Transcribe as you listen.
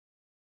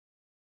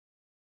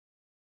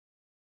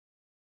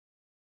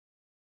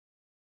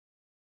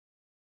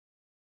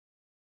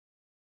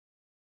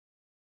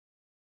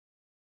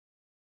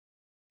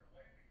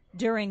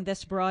During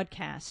this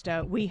broadcast,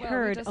 we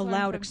heard a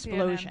loud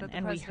explosion,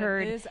 and we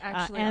heard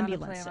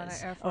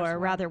ambulances, or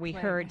rather we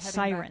heard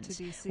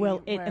sirens.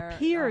 Well, it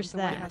appears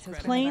that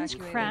planes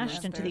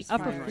crashed into the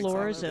upper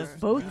floors of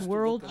both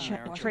World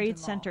Trade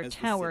Center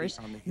towers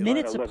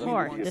minutes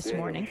apart this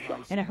morning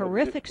in a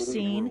horrific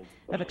scene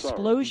of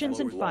explosions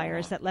and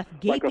fires that left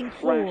gaping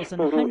holes in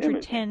the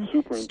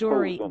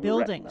 110-story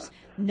buildings.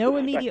 No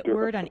immediate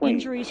word on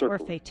injuries or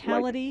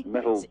fatalities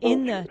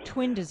in the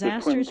twin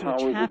disasters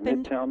which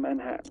happened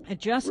at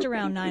just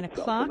around 9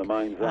 o'clock.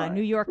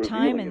 New York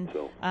Times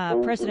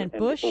and President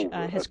Bush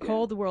has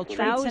called the World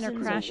Trade Center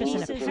crashes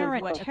an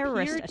apparent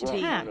terrorist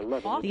attack.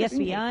 The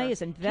FBI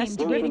is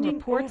investigating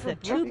reports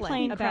that two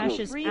plane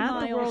crashes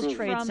at the World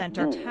Trade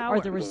Center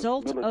are the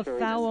result of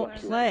foul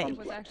play. It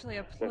was actually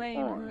a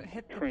plane who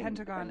hit the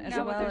Pentagon as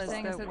well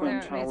as the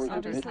World Trade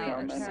Center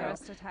towers,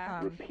 terrorist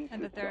attack,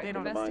 and that they're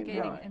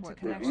investigating into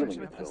connections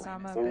with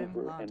Osama bin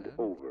Laden.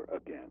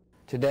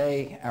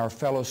 Today, our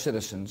fellow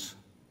citizens,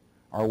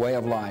 our way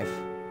of life,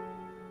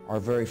 our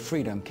very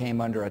freedom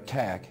came under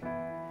attack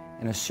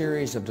in a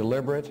series of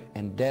deliberate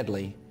and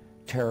deadly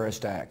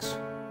terrorist acts.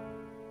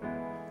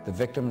 The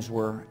victims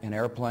were in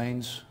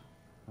airplanes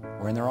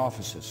or in their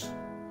offices,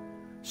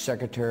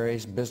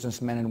 secretaries,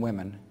 businessmen and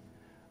women,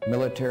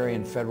 military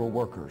and federal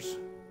workers,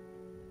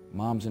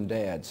 moms and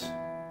dads,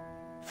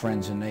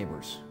 friends and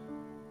neighbors.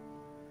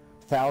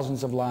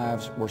 Thousands of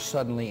lives were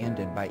suddenly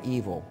ended by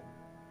evil,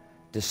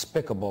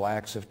 despicable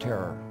acts of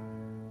terror.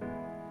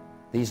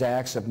 These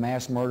acts of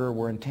mass murder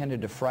were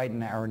intended to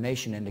frighten our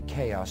nation into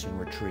chaos and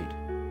retreat.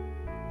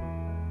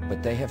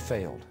 But they have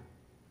failed.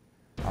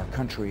 Our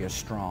country is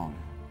strong.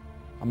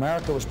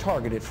 America was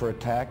targeted for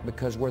attack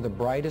because we're the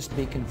brightest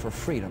beacon for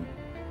freedom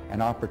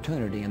and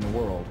opportunity in the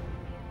world.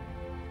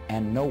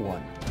 And no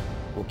one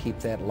will keep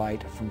that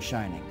light from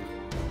shining.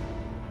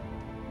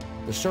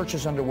 The search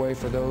is underway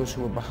for those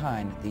who are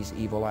behind these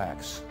evil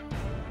acts.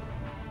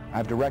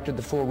 I've directed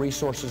the full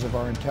resources of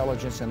our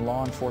intelligence and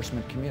law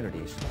enforcement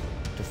communities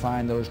to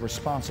find those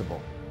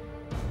responsible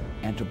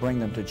and to bring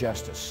them to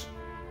justice.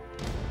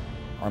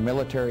 Our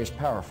military is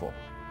powerful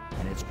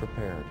and it's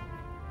prepared.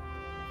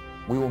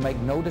 We will make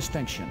no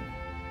distinction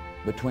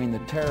between the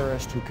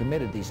terrorists who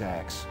committed these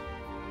acts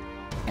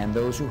and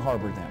those who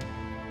harbor them.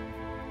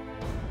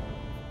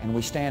 And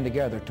we stand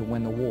together to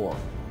win the war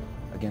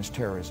against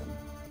terrorism.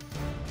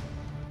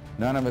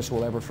 None of us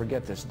will ever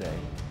forget this day.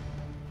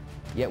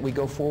 Yet we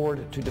go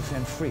forward to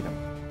defend freedom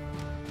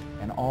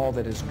and all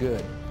that is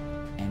good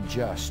and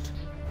just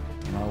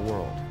in our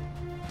world.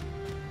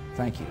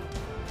 Thank you,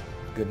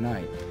 good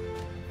night,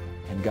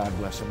 and God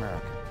bless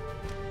America.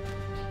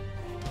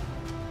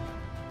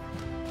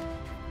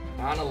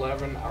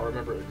 9/11, I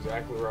remember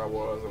exactly where I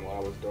was and what I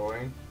was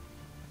doing.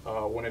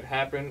 When it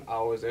happened,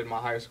 I was in my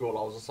high school.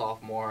 I was a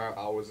sophomore.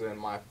 I was in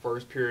my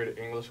first period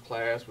English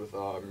class with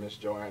Miss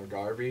Joanne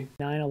Garvey.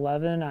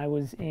 9/11, I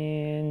was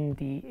in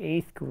the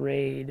 8th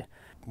grade.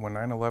 When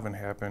 9/11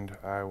 happened,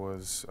 I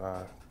was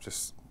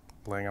just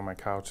laying on my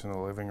couch in the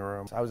living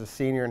room. I was a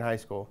senior in high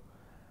school,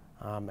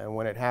 and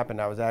when it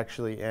happened, I was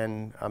actually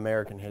in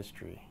American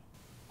history.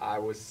 I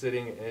was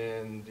sitting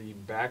in the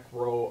back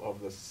row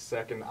of the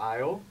second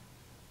aisle.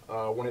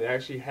 When it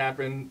actually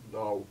happened,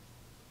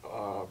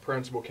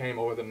 principal came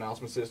over the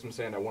announcement system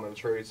saying that one of the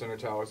Trade Center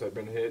towers had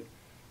been hit.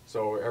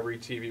 So every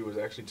TV was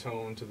actually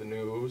tuned to the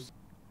news.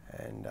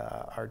 And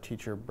our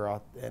teacher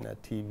brought in a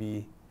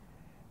TV,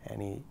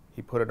 and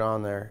he put it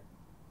on there.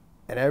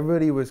 And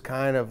everybody was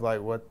kind of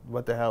like,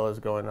 what the hell is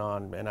going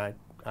on? And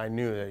I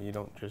knew that you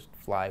don't just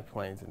fly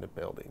planes into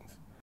buildings.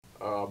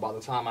 By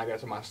the time I got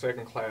to my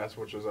second class,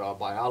 which was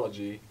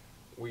biology,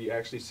 we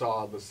actually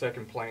saw the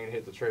second plane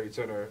hit the Trade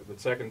Center, the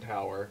second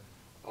tower,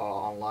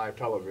 on live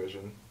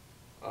television.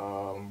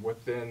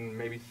 Within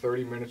maybe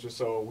 30 minutes or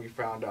so, we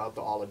found out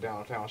that all of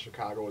downtown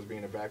Chicago was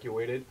being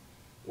evacuated,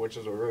 which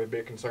was a really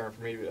big concern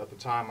for me. At the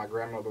time, my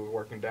grandmother was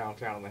working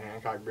downtown in the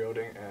Hancock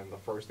building, and the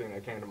first thing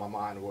that came to my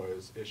mind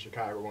was, is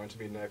Chicago going to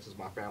be next? Is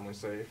my family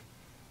safe?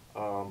 A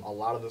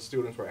lot of the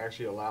students were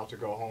actually allowed to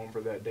go home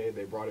for that day.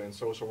 They brought in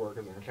social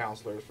workers and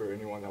counselors for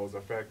anyone that was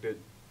affected.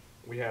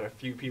 We had a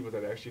few people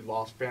that actually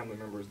lost family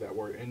members that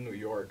were in New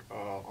York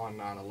on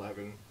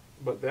 9/11.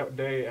 But that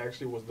day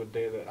actually was the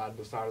day that I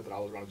decided that I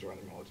was going to join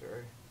the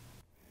military.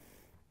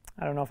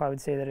 I don't know if I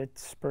would say that it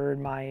spurred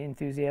my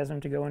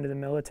enthusiasm to go into the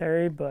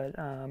military, but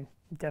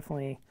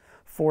definitely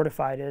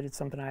fortified it. It's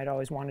something I had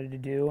always wanted to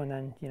do, and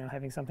then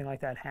having something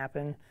like that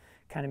happen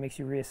kind of makes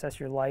you reassess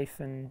your life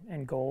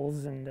and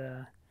goals, and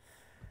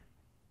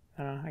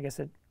I don't know, I guess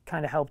it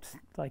kind of helped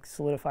like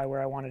solidify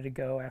where I wanted to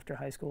go after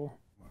high school.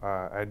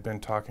 I'd been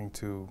talking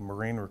to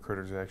Marine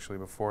recruiters actually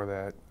before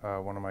that.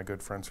 One of my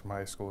good friends from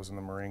high school was in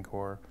the Marine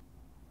Corps.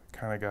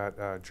 Kind of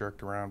got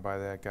jerked around by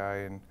that guy,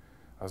 and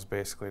I was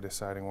basically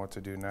deciding what to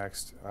do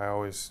next.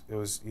 It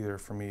was either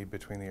for me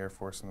between the Air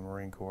Force and the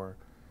Marine Corps,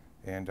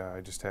 and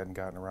I just hadn't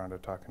gotten around to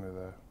talking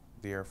to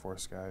the Air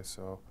Force guys.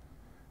 So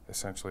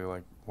essentially,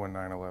 like when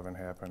 9/11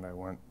 happened, I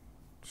went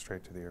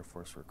straight to the Air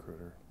Force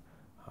recruiter.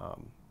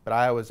 But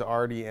I was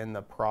already in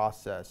the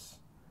process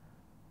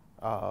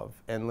of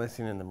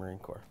enlisting in the Marine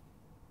Corps.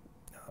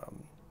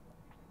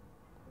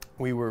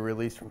 We were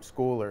released from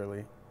school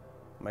early.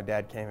 My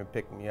dad came and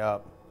picked me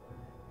up,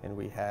 and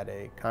we had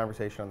a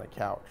conversation on the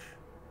couch.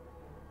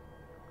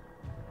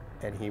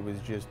 And he was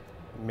just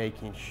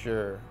making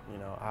sure, you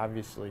know,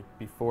 obviously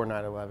before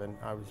 9/11,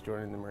 I was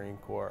joining the Marine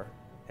Corps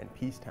in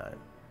peacetime.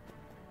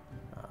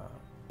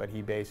 But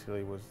he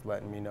basically was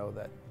letting me know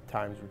that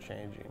times were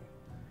changing,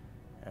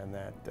 and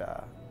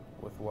that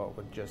with what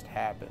had just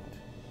happened,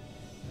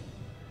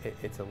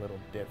 it's a little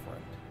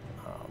different.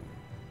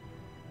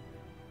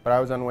 But I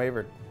was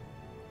unwavered.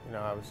 You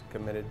know, I was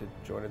committed to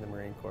joining the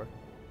Marine Corps.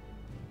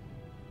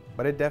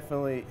 But it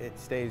definitely, it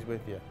stays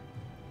with you.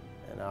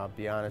 And I'll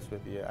be honest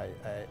with you,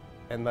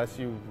 unless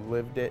you've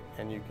lived it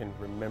and you can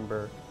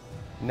remember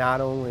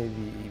not only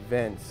the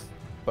events,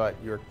 but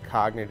your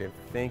cognitive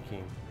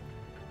thinking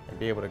and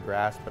be able to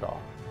grasp it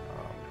all,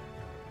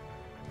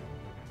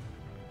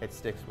 it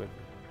sticks with you.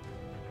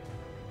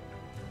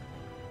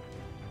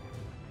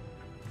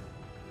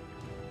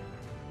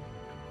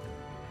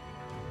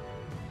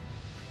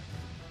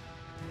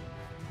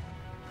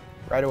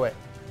 Right away.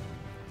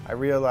 I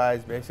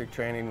realized basic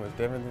training was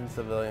different than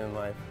civilian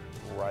life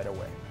right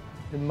away.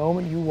 The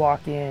moment you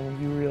walk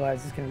in, you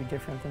realize it's going to be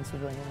different than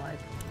civilian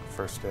life.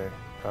 First day,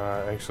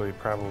 actually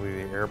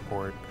probably the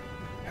airport,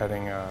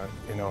 heading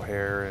in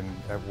O'Hare,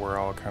 and we're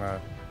all kind of,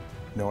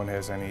 no one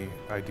has any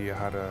idea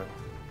how to,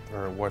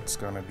 or what's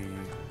going to be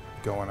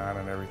going on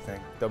and everything.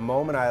 The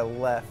moment I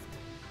left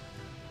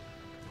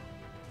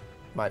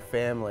my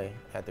family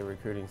at the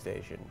recruiting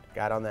station,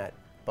 got on that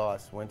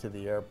bus, went to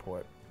the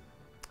airport,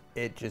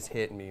 it just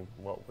hit me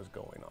what was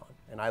going on.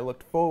 And I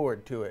looked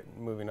forward to it,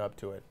 moving up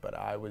to it, but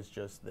I was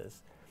just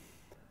this,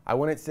 I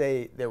wouldn't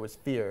say there was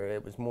fear,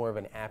 it was more of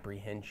an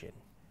apprehension.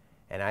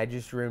 And I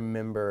just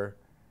remember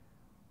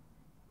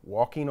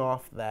walking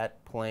off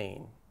that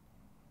plane,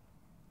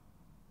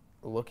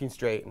 looking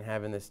straight and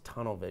having this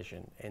tunnel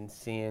vision and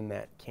seeing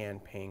that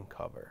campaign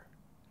cover.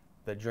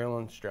 The drill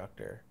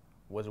instructor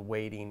was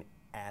waiting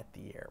at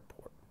the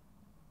airport.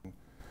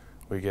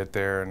 We get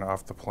there and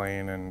off the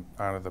plane and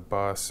onto the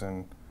bus,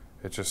 and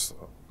it's just,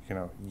 you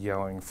know,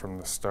 yelling from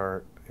the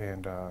start.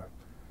 And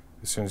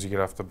as soon as you get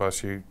off the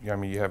bus, you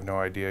have no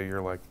idea.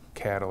 You're like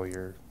cattle.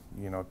 You're,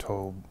 you know,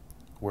 told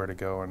where to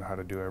go and how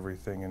to do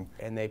everything.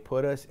 And they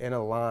put us in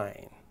a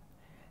line.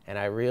 And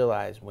I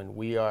realized when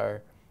we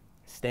are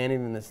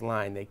standing in this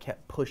line, they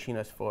kept pushing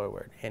us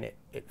forward, and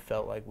it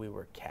felt like we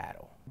were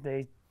cattle.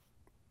 They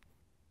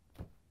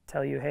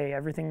tell you, hey,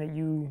 everything that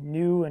you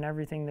knew and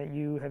everything that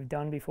you have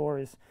done before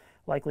is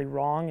likely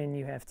wrong, and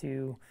you have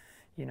to,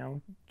 you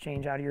know,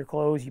 change out of your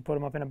clothes, you put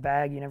them up in a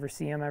bag, you never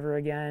see them ever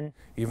again.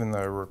 Even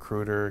the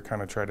recruiter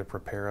kind of tried to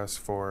prepare us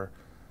for,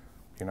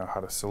 you know, how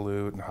to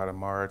salute and how to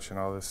march and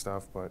all this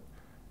stuff, but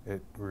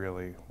it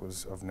really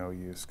was of no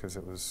use because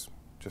it was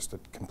just a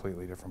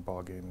completely different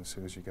ball game as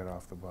soon as you get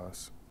off the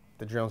bus.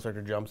 The drill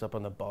instructor jumps up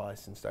on the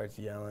bus and starts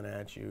yelling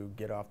at you,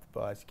 get off the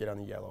bus, get on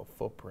the yellow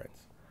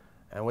footprints.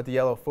 And what the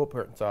yellow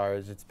footprints are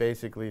is it's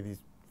basically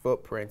these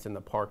footprints in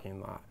the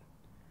parking lot.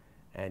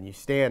 And you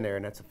stand there,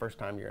 and that's the first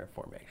time you're in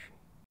formation.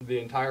 The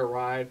entire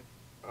ride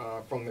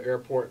from the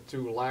airport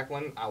to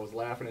Lackland, I was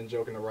laughing and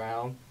joking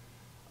around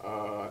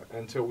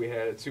until we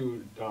had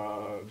two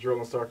drill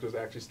instructors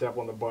actually step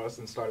on the bus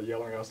and started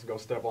yelling at us to go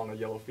step on the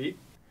yellow feet.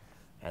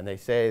 And they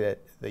say that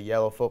the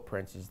yellow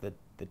footprints is the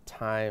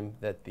time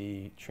that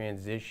the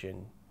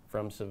transition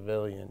from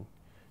civilian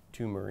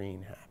to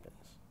Marine happens.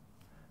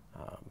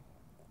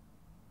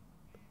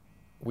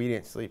 We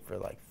didn't sleep for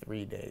like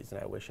 3 days,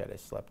 and I wish I'd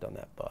have slept on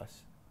that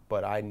bus.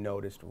 But I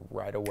noticed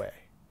right away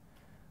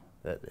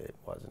that it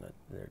wasn't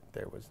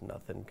there was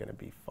nothing going to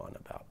be fun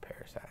about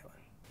Parris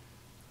Island.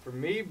 For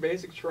me,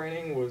 basic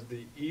training was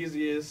the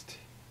easiest,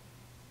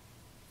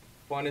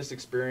 funnest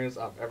experience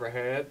I've ever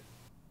had.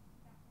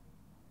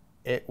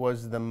 It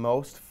was the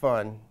most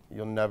fun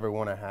you'll never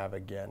want to have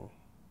again.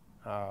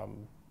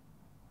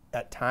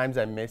 At times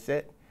I miss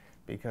it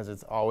because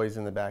it's always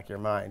in the back of your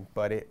mind,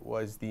 but it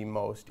was the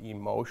most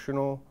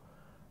emotional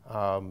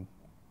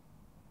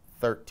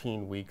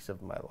 13 weeks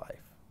of my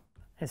life.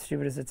 As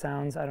stupid as it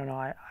sounds, I don't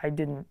know, I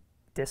didn't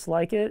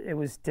dislike it. It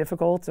was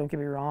difficult, don't get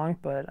me wrong,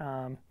 but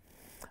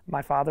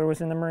my father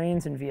was in the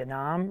Marines in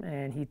Vietnam,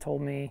 and he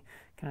told me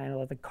kind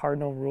of the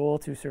cardinal rule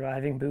to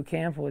surviving boot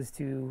camp was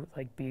to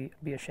like be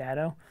a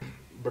shadow.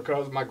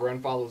 Because my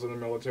grandfather was in the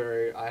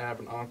military, I have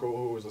an uncle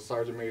who was a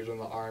sergeant major in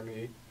the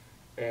Army,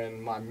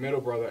 and my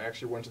middle brother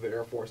actually went to the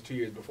Air Force 2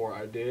 years before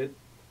I did.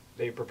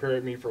 They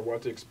prepared me for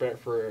what to expect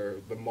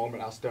for the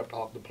moment I stepped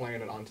off the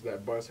plane and onto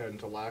that bus heading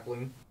to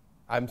Lackland.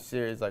 I'm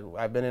serious, like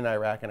I've been in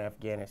Iraq and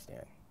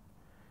Afghanistan,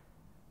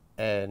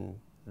 and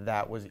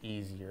that was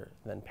easier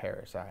than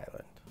Parris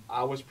Island.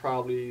 I was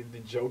probably the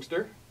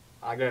jokester.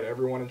 I got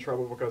everyone in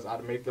trouble because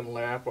I'd make them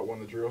laugh, but when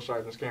the drill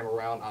sergeants came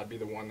around, I'd be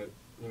the one that,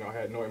 you know,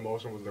 had no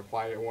emotion, was the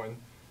quiet one.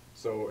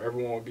 So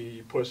everyone would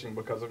be pushing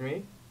because of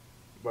me.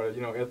 But,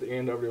 you know, at the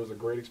end of it, it was a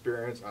great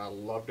experience. I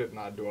loved it, and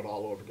I'd do it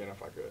all over again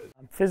if I could.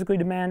 Physically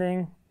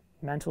demanding,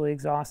 mentally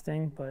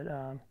exhausting, but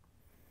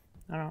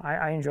I don't know,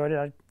 I enjoyed it.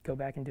 I'd go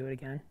back and do it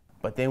again.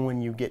 But then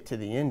when you get to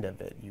the end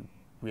of it, you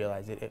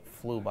realize it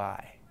flew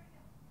by.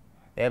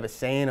 They have a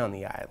saying on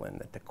the island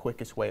that the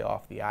quickest way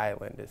off the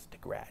island is to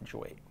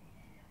graduate.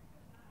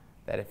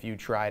 That if you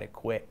try to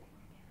quit,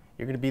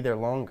 you're going to be there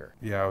longer.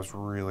 Yeah, I was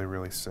really,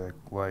 really sick.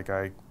 Like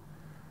I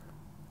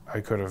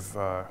could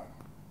have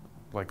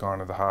like gone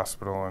to the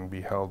hospital and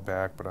be held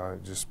back, but I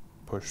just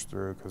pushed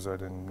through because I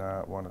did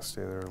not want to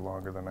stay there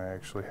longer than I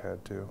actually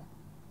had to.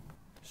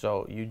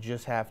 So you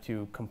just have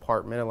to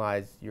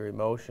compartmentalize your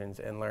emotions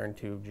and learn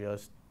to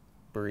just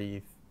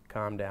breathe,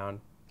 calm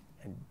down,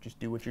 and just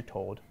do what you're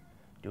told.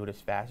 Do it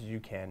as fast as you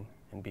can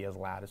and be as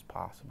loud as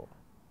possible.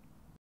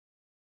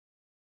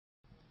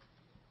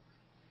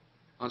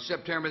 On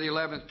September the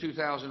 11th,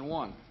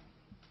 2001,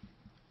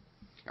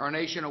 our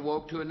nation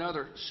awoke to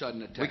another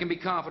sudden attack. We can be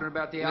confident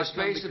about the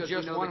outcome because in the space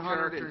of just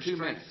 102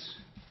 minutes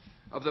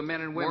of the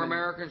men and women more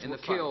Americans were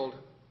killed.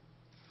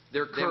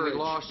 Their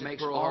courage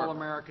makes all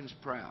Americans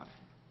proud.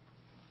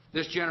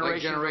 This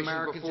generation of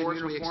Americans in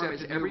uniform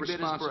has every bit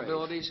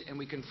responsibilities, and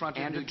we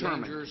confronted new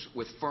dangers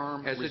with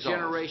firm resolve. As the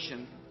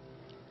generation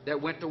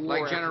that went to war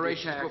like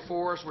generations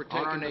before us, we're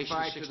taking the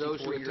fight to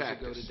those who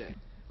attacked us today.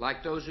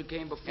 Like those who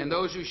came before, and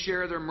those who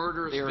share their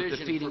murderous vision for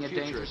defeating a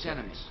dangerous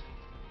enemy,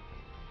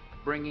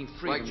 bringing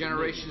freedom like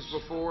generations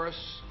before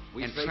us,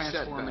 we face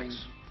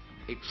setbacks,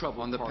 a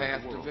trouble on the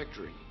path to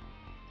victory.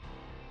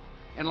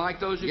 And like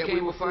those who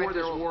came before,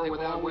 this war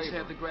will always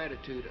have the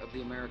gratitude of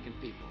the American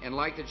people. And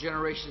like the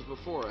generations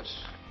before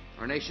us,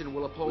 our nation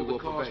will uphold the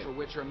cause for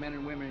which our men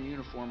and women in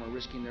uniform are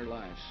risking their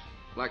lives.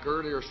 Like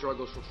earlier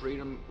struggles for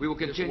freedom, we will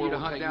continue to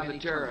hunt down the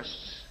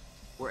terrorists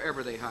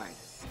wherever they hide.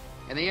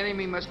 And the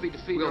enemy must be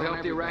defeated. We'll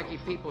help the Iraqi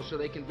people so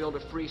they can build a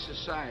free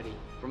society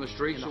from the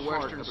streets of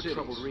western cities,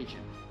 troubled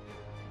region.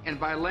 And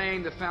by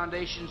laying the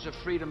foundations of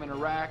freedom in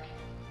Iraq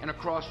and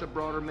across the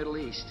broader Middle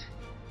East,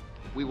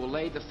 we will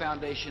lay the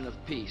foundation of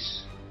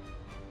peace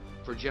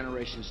for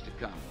generations to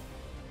come.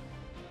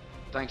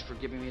 Thanks for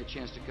giving me a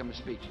chance to come and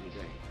speak to you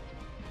today.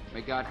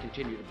 May God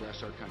continue to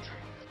bless our country.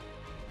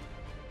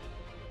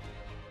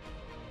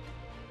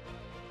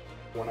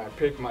 When I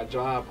picked my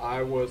job,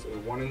 I was a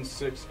 1 in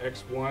 6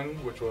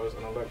 X1, which was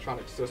an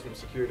electronic system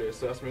security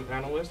assessment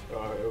analyst.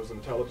 It was an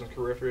intelligence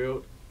career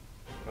field.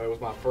 It was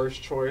my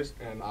first choice,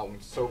 and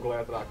I'm so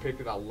glad that I picked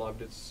it. I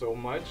loved it so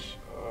much.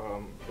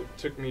 It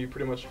took me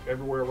pretty much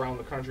everywhere around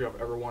the country I've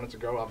ever wanted to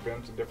go. I've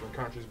been to different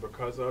countries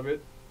because of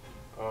it.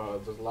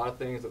 There's a lot of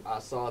things that I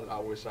saw that I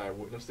wish I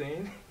wouldn't have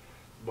seen.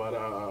 But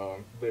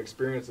the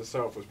experience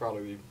itself was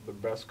probably the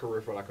best career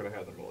field I could have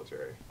had in the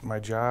military. My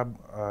job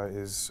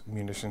is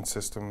munition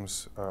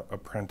systems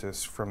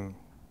apprentice from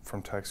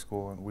tech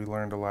school, and we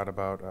learned a lot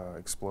about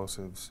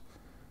explosives.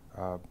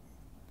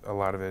 A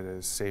lot of it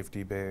is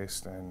safety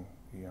based, and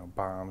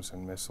bombs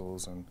and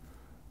missiles and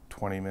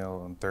 20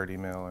 mil and 30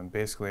 mil and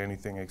basically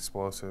anything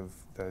explosive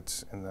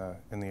that's in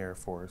the Air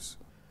Force.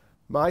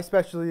 My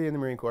specialty in the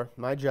Marine Corps,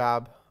 my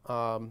job,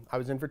 I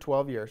was in for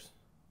 12 years.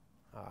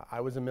 I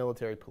was a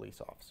military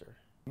police officer.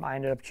 I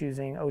ended up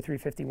choosing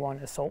 0351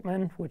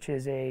 Assaultman, which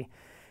is a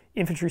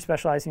infantry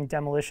specializing in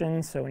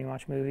demolition. So when you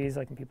watch movies,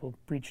 like when people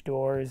breach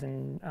doors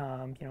and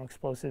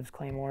explosives,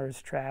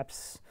 claymores,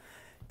 traps,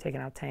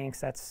 taking out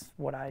tanks, that's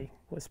what I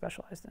was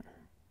specialized in.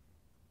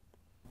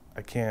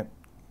 I can't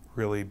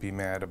really be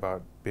mad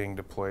about being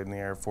deployed in the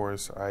Air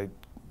Force. I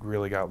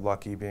really got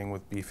lucky being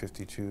with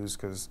B-52s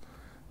because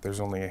there's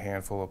only a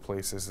handful of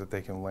places that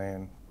they can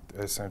land.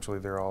 Essentially,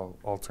 they're all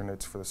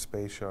alternates for the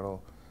space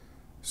shuttle.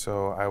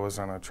 So I was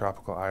on a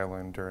tropical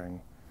island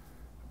during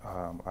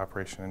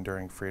Operation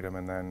Enduring Freedom,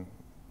 and then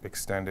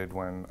extended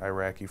when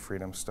Iraqi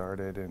Freedom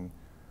started. And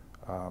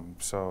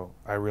so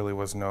I really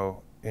was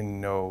in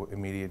no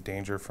immediate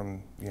danger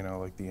from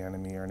like the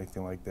enemy or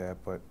anything like that.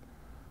 But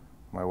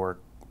my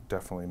work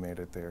definitely made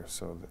it there.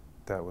 So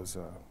that was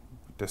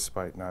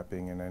despite not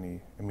being in any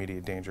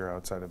immediate danger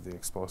outside of the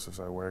explosives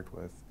I worked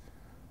with.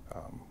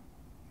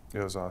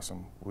 It was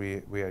awesome.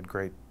 We had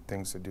great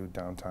things to do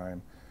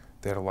downtime.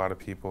 They had a lot of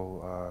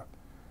people,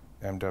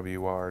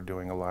 MWR,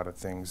 doing a lot of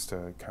things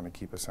to kind of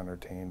keep us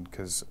entertained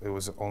because it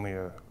was only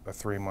a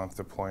 3-month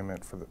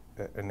deployment for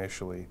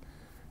initially,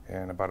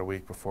 and about a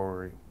week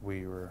before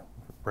we were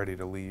ready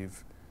to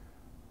leave,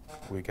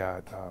 we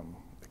got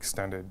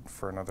extended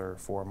for another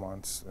 4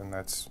 months, and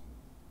that's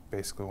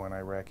basically when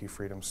Iraqi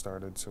Freedom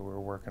started. So we were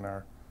working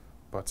our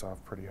butts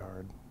off pretty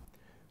hard.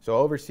 So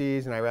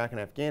overseas in Iraq and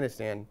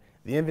Afghanistan,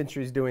 the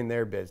infantry is doing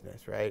their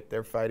business, right?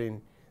 They're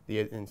fighting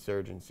the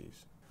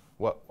insurgencies.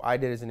 What I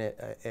did as an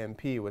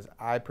MP was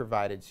I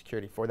provided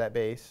security for that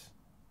base.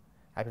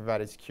 I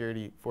provided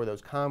security for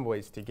those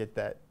convoys to get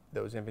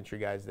those infantry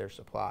guys their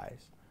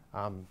supplies.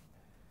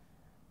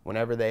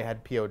 Whenever they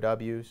had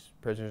POWs,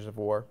 prisoners of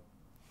war,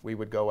 we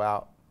would go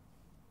out.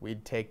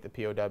 We'd take the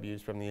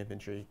POWs from the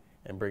infantry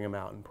and bring them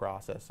out and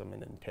process them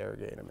and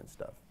interrogate them and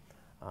stuff.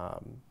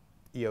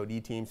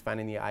 EOD teams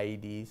finding the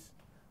IEDs,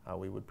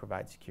 we would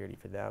provide security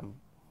for them.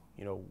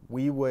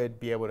 We would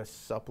be able to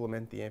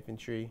supplement the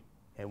infantry,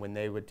 and when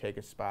they would take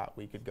a spot,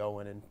 we could go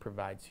in and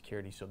provide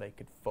security so they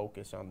could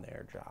focus on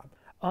their job.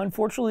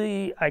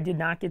 Unfortunately, I did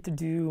not get to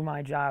do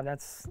my job.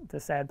 That's the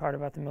sad part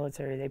about the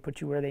military. They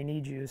put you where they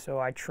need you. So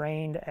I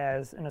trained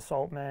as an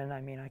assaultman.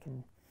 I mean, I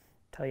can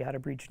tell you how to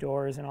breach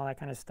doors and all that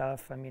kind of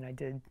stuff. I mean, I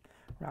did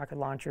rocket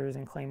launchers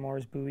and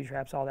claymores, booby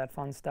traps, all that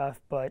fun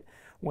stuff. But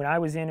when I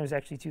was in, it was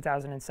actually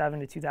 2007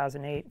 to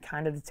 2008,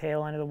 kind of the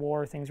tail end of the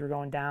war. Things were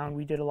going down.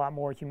 We did a lot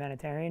more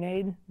humanitarian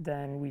aid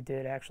than we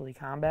did actually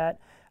combat.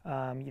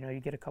 You know, you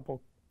get a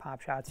couple pop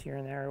shots here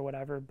and there or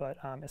whatever. But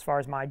as far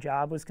as my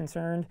job was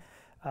concerned,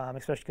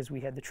 especially because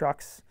we had the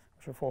trucks,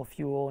 which were full of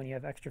fuel, and you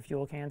have extra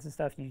fuel cans and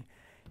stuff, you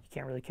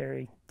can't really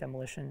carry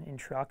demolition in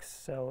trucks.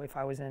 So if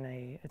I was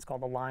in it's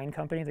called a line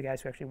company, the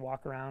guys who actually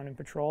walk around and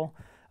patrol,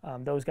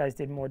 those guys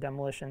did more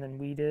demolition than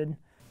we did.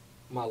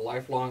 My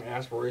lifelong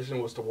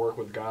aspiration was to work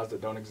with guys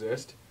that don't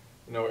exist.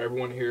 You know,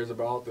 everyone hears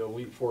about the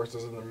elite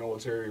forces in the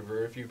military.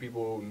 Very few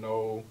people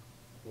know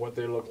what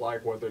they look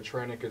like, what their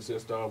training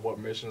consists of, what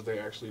missions they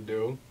actually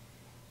do.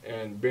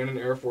 And being an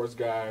Air Force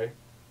guy,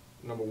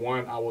 number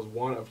one, I was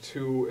one of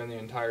two in the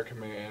entire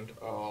command.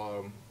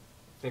 I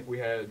think we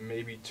had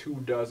maybe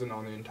 24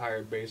 on the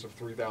entire base of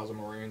 3,000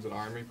 Marines and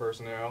Army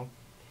personnel.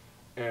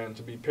 And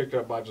to be picked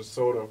up by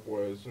JSOTF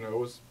was, you know, it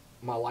was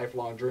my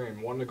lifelong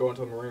dream. Wanted to go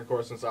into the Marine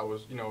Corps since I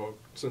was, you know,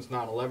 since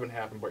 9/11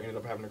 happened, but ended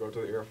up having to go to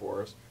the Air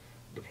Force,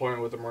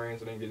 deploying with the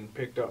Marines and then getting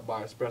picked up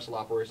by a Special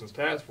Operations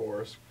Task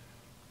Force.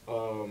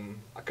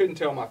 I couldn't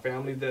tell my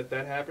family that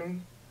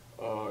happened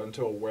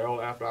until well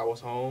after I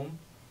was home.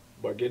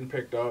 But getting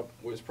picked up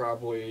was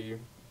probably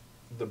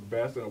the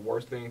best and the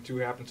worst thing to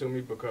happen to me,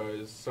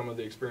 because some of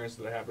the experiences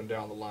that happened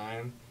down the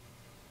line,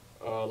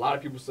 a lot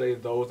of people say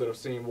those that have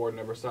seen war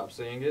never stop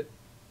seeing it,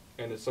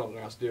 and it's something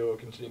I still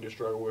continue to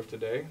struggle with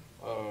today.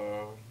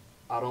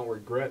 I don't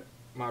regret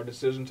my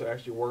decision to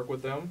actually work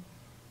with them,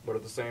 but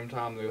at the same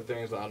time, there are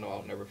things that I know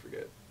I'll never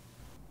forget.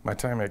 My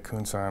time at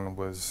Kunsan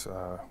was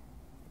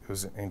it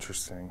was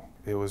interesting.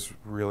 It was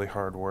really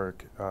hard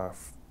work.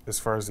 As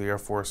far as the Air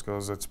Force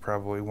goes, it's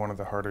probably one of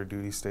the harder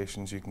duty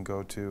stations you can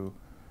go to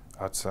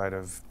outside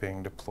of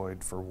being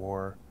deployed for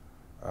war,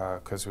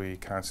 because we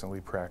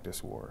constantly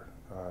practice war,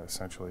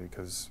 essentially,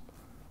 because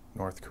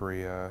North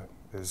Korea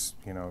is,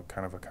 you know,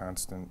 kind of a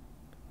constant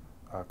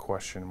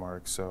question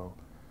mark. So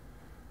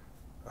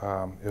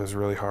it was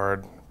really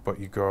hard, but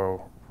you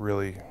go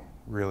really,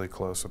 really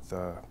close with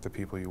the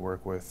people you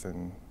work with,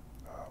 and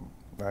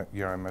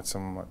I met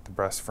some of the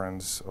best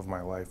friends of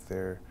my life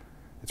there.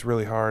 It's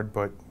really hard,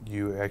 but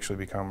you actually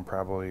become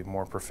probably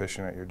more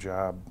proficient at your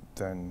job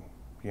than,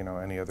 you know,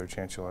 any other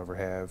chance you'll ever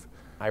have.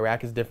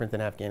 Iraq is different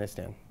than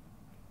Afghanistan.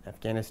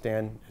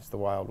 Afghanistan is the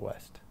Wild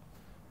West.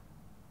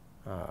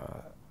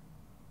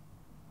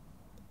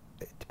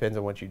 It depends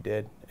on what you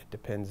did. It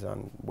depends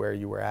on where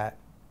you were at.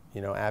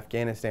 You know,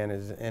 Afghanistan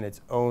is in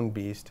its own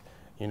beast.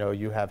 You know,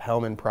 you have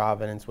Helmand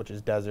Province, which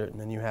is desert, and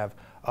then you have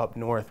up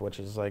north, which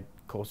is like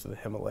close to the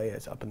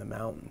Himalayas, up in the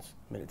mountains.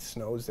 I mean, it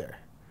snows there.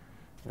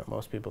 You know,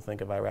 most people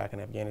think of Iraq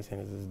and Afghanistan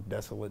as this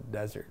desolate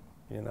desert,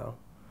 you know.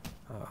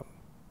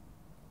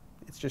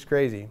 It's just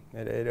crazy.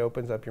 It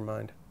opens up your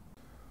mind.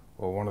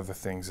 Well, one of the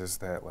things is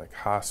that, like,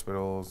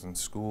 hospitals and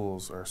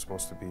schools are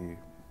supposed to be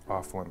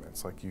off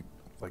limits. Like, you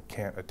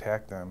can't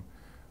attack them.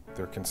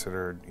 They're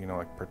considered, you know,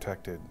 like,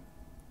 protected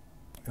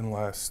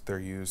unless they're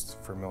used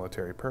for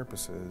military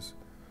purposes,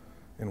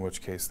 in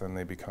which case then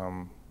they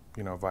become,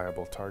 you know,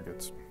 viable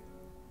targets.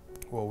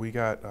 Well,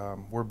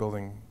 we're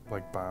building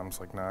like bombs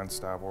like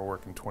nonstop. We're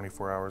working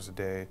 24 hours a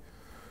day.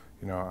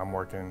 You know, I'm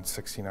working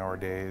 16-hour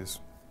days,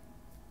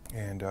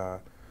 and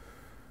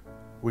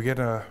we get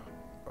the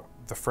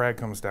frag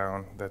comes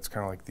down. That's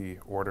kind of like the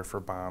order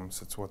for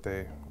bombs. It's what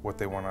they want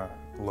to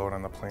load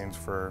on the planes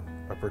for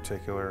a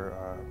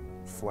particular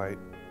flight.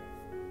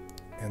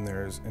 And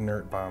there's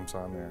inert bombs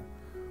on there,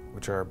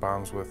 which are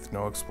bombs with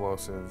no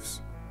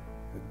explosives.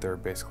 They're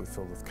basically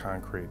filled with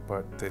concrete,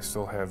 but they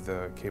still have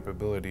the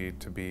capability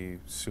to be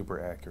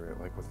super accurate,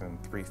 like within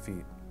 3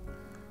 feet.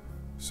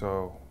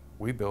 So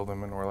we build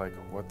them and we're like,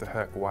 what the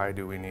heck, why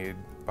do we need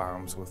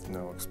bombs with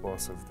no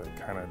explosive? That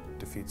kind of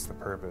defeats the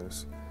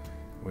purpose.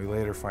 We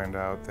later find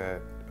out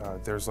that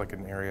there's like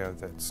an area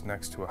that's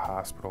next to a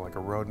hospital, like a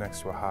road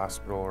next to a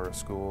hospital or a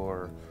school,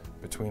 or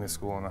between a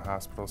school and a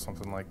hospital,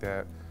 something like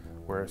that,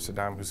 where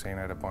Saddam Hussein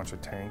had a bunch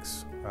of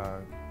tanks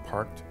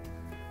parked.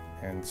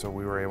 And so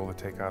we were able to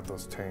take out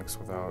those tanks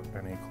without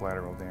any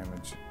collateral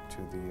damage to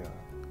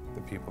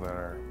the people that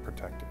are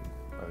protected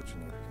by the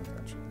Geneva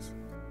Conventions.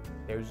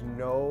 There's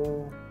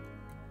no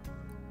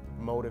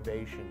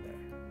motivation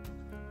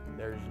there.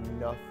 There's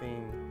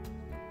nothing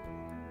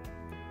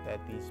that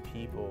these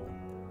people,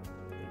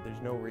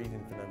 there's no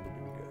reason for them to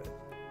do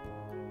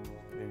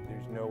good.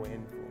 There's no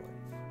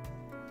influence.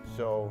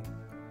 So,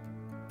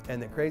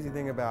 and the crazy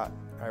thing about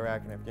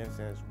Iraq and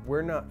Afghanistan is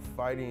we're not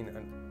fighting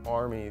an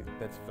army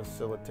that's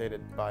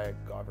facilitated by a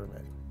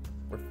government.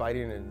 We're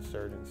fighting an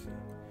insurgency.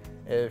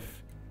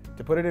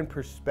 To put it in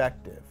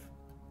perspective,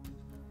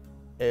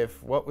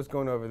 if what was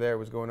going over there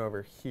was going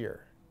over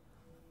here,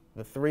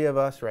 the three of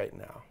us right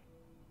now,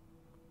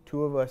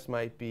 two of us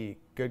might be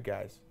good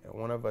guys and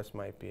one of us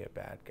might be a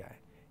bad guy.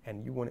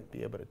 and you wouldn't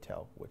be able to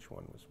tell which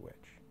one was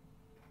which.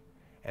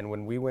 And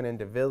when we went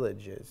into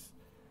villages,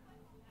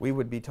 we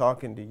would be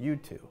talking to you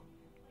two,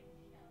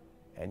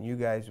 and you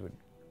guys would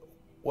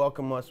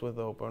welcome us with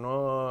open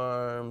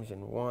arms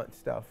and want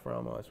stuff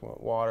from us, want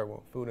water,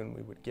 want food, and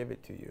we would give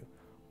it to you.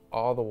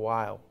 All the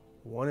while,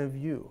 one of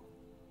you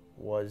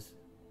was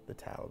the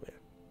Taliban.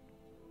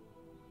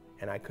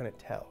 And I couldn't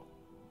tell.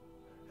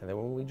 And then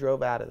when we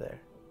drove out of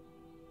there,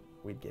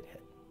 we'd get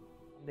hit.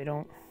 They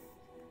don't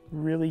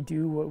really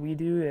do what we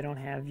do. They don't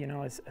have, you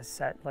know, a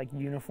set like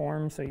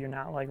uniform, so you're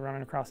not like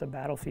running across a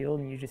battlefield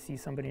and you just see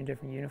somebody in a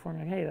different uniform,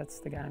 like, hey, that's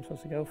the guy I'm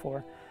supposed to go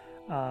for.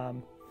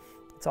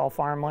 It's all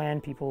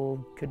farmland.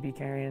 People could be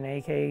carrying an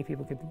AK,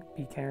 people could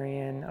be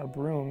carrying a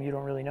broom. You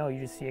don't really know. You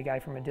just see a guy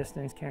from a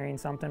distance carrying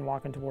something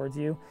walking towards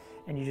you,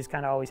 and you just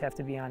kind of always have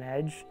to be on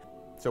edge.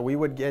 So we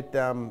would get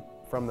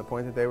from the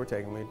point that they were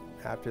taking,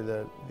 after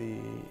the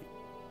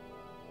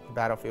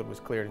battlefield was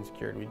cleared and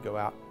secured, we'd go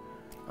out,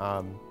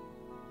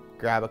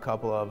 grab a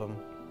couple of them,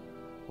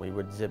 we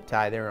would zip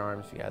tie their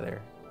arms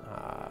together,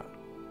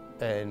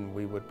 and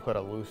we would put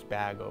a loose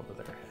bag over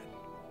their head.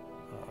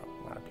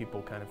 A lot of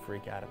people kind of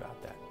freak out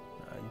about that.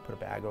 You put a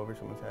bag over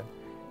someone's head.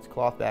 It's a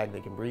cloth bag,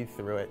 they can breathe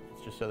through it,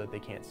 it's just so that they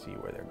can't see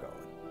where they're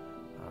going.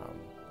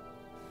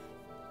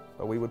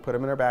 But we would put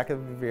them in our back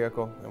of the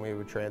vehicle and we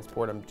would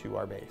transport them to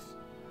our base.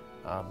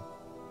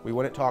 We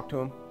wouldn't talk to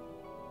them.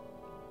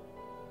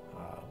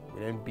 We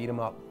didn't beat them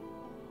up.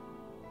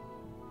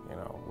 You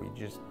know, we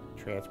just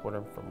transport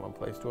them from one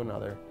place to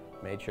another,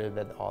 made sure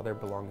that all their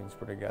belongings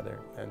were together,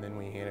 and then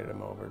we handed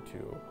them over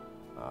to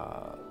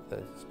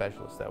the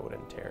specialists that would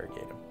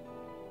interrogate them.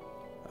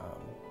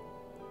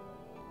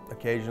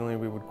 Occasionally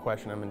we would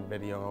question them in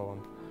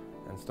video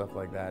and stuff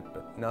like that,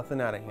 but nothing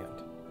out of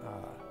hand.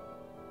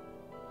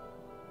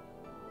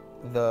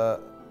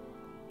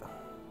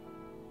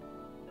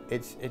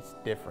 It's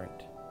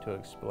different to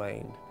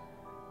explain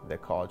the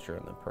culture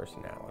and the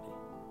personality.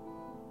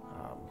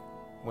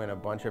 When a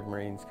bunch of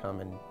Marines come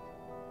and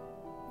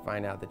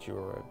find out that you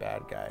were a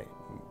bad guy,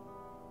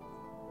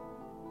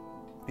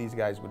 these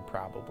guys would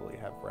probably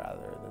have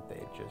rather that they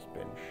had just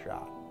been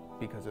shot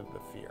because of the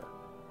fear.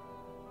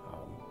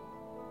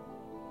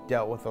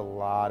 Dealt with a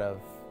lot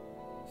of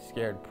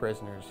scared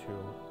prisoners who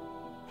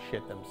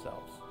shit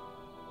themselves.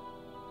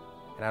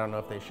 And I don't know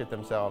if they shit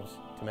themselves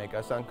to make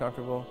us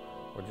uncomfortable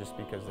or just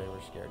because they were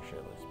scared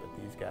shitless,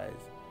 but these guys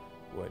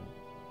would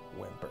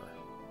whimper,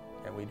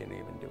 and we didn't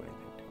even do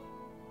anything to them.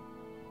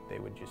 They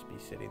would just be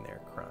sitting there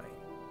crying.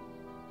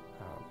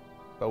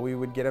 But we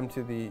would get them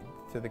to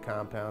the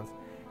compounds.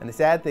 And the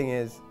sad thing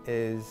is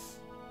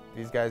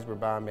these guys were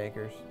bomb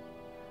makers,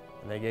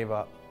 and they gave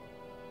up.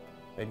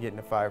 They'd get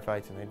into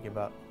firefights and they'd give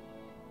up.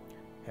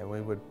 And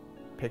we would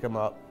pick them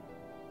up,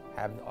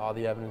 have all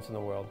the evidence in the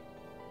world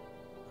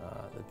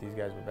that these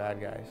guys were bad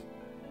guys.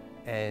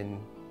 And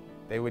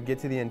they would get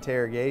to the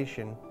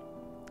interrogation,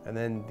 and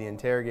then the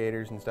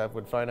interrogators and stuff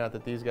would find out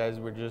that these guys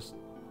were just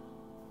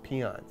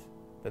peons,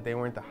 that they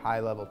weren't the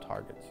high-level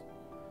targets.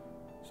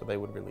 So they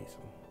would release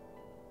them.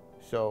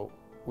 So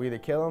we either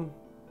kill them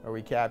or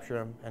we capture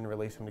them and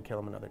release them to kill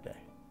them another day.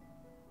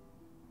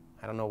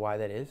 I don't know why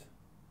that is.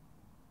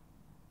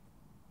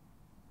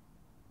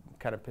 It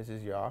kind of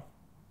pisses you off.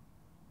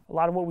 A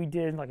lot of what we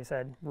did, like I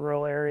said,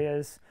 rural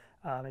areas,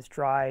 it's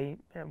dry,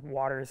 and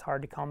water is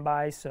hard to come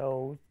by,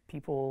 so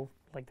people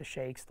like the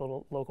sheikhs,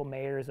 the local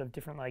mayors of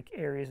different like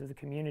areas of the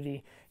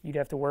community, you'd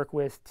have to work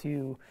with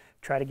to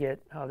try to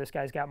get, oh, this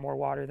guy's got more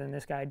water than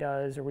this guy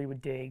does, or we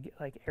would dig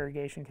like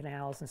irrigation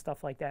canals and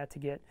stuff like that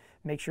to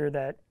make sure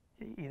that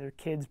either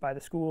kids by the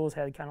schools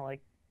had kind of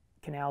like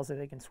canals that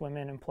they can swim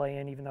in and play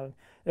in, even though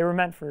they were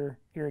meant for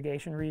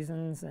irrigation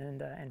reasons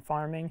and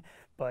farming.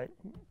 But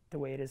the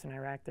way it is in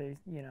Iraq, they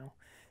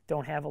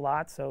don't have a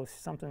lot, so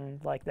something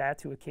like that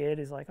to a kid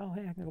is like, oh,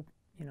 hey, I can go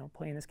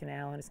play in this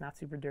canal and it's not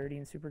super dirty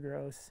and super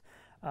gross.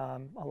 A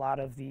lot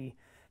of the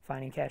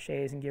finding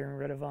caches and getting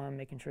rid of them,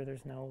 making sure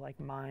there's no like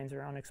mines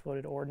or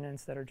unexploded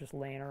ordnance that are just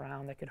laying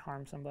around that could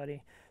harm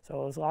somebody.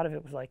 So a lot of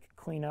it was like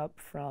clean up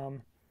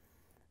from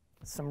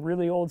some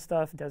really old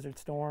stuff, Desert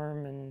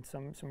Storm, and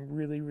some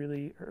really,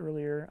 really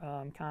earlier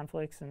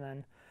conflicts, and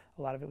then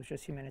a lot of it was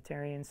just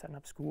humanitarian, setting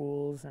up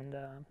schools and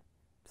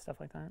stuff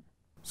like that.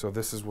 So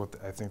this is what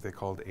I think they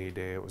called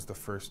A-Day. It was the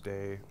first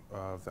day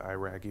of the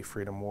Iraqi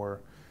Freedom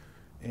War.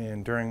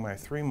 And during my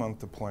 3-month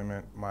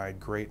deployment, my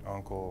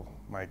great-uncle,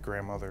 my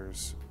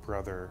grandmother's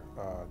brother,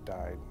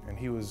 died. And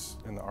he was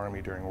in the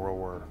Army during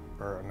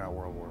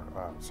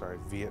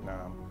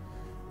Vietnam.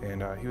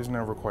 And he was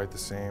never quite the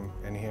same,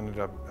 and he ended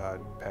up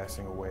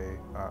passing away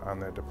on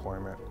that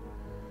deployment.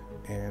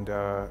 And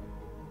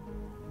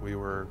we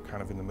were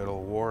kind of in the middle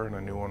of war, and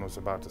a new one was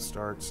about to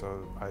start,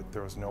 so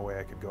there was no way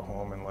I could go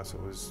home unless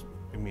it was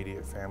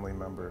immediate family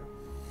member.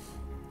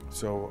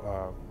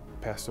 So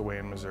passed away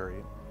in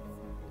Missouri.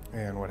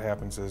 And what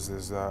happens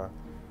is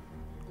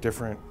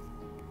different,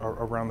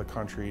 around the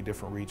country,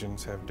 different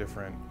regions have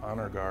different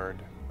honor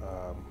guard,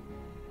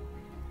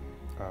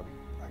 I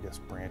guess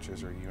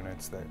branches or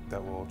units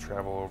that will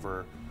travel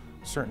over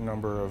certain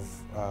number of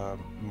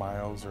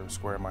miles or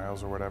square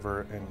miles or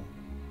whatever, and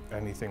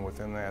anything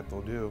within that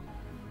they'll do.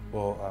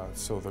 Well,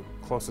 so the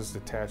closest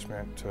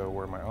detachment to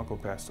where my uncle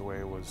passed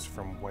away was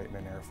from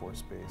Whiteman Air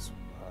Force Base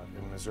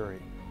in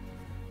Missouri.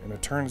 And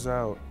it turns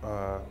out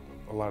a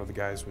lot of the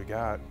guys we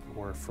got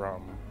were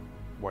from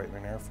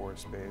Whiteman Air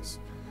Force Base.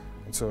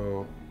 And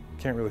so,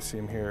 can't really see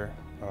him here.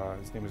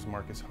 His name is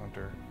Marcus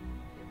Hunter.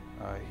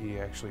 He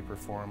actually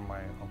performed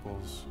my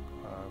uncle's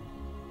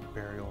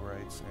burial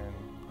rites and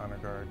honor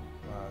guard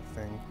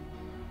thing,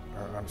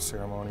 or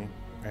ceremony.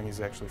 And he's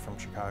actually from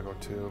Chicago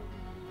too.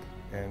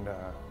 And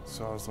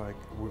so I was like,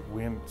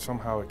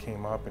 somehow it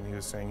came up, and he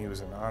was saying he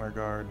was in honor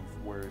guard,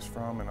 and where he's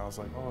from, and I was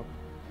like, oh,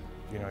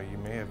 you know, you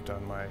may have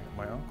done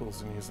my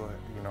uncle's. And he's like,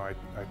 you know,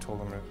 I told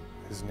him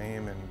his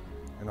name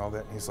and all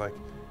that, and he's like,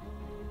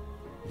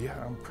 yeah,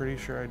 I'm pretty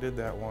sure I did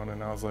that one.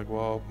 And I was like,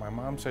 well, my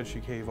mom said she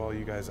gave all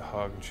you guys a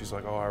hug, and she's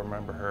like, oh, I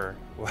remember her,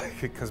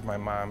 like, because my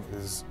mom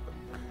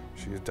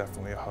she is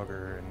definitely a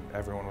hugger, and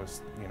everyone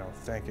was, you know,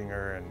 thanking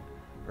her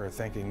or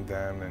thanking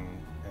them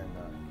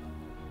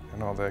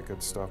and all that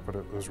good stuff. But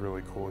it was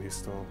really cool.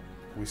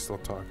 We still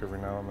talk every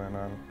now and then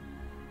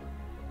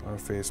on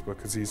Facebook,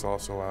 because he's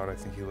also out. I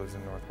think he lives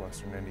in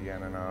northwestern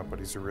Indiana now, but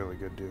he's a really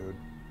good dude.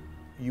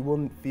 You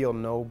will feel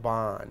no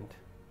bond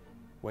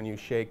when you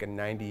shake a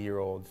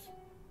 90-year-old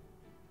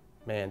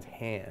man's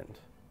hand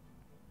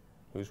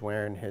who's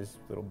wearing his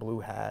little blue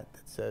hat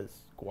that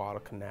says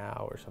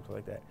Guadalcanal or something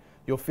like that.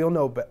 You'll feel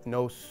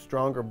no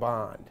stronger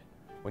bond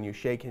when you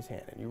shake his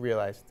hand and you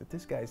realize that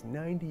this guy's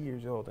 90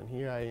 years old and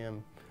here I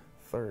am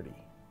 30.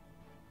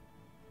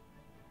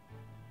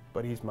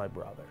 But he's my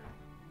brother.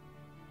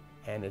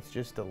 And it's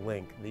just a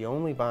link. The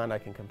only bond I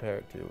can compare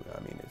it to,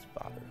 I mean, is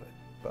fatherhood.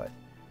 But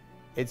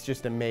it's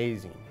just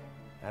amazing.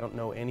 I don't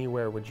know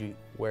anywhere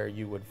where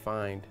you would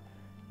find,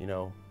 you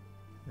know,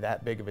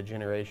 that big of a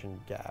generation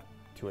gap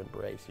to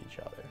embrace each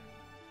other.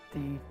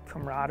 The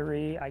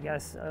camaraderie, I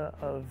guess,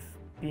 of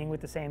being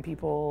with the same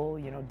people,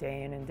 you know,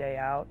 day in and day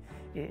out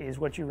is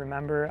what you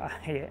remember.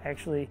 I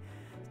actually,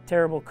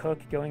 terrible cook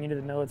going into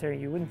the military.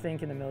 You wouldn't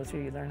think in the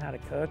military you learn how to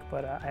cook,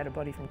 but I had a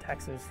buddy from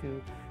Texas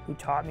who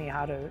taught me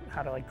how to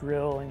like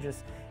grill, and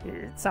just,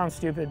 it sounds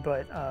stupid,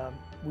 but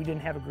we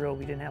didn't have a grill.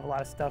 We didn't have a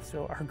lot of stuff,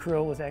 so our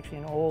grill was actually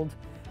an old,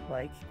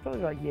 like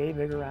probably about yay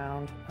big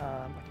around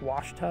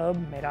wash tub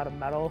made out of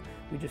metal.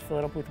 We just fill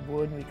it up with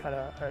wood, and we cut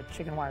a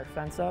chicken wire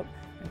fence up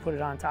and put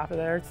it on top of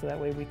there, so that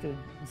way we could,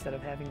 instead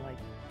of having like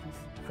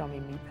these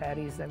crummy meat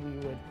patties that we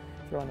would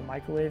throw in the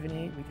microwave and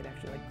eat, we could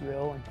actually like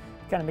grill and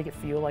kind of make it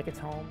feel like it's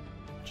home.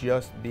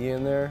 Just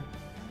being there,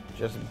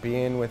 just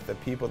being with the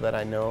people that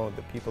I know,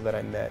 the people that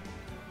I met,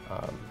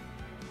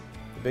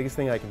 the biggest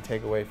thing I can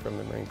take away from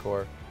the Marine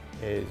Corps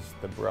is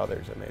the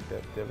brothers I made,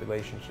 the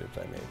relationships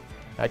I made.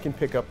 I can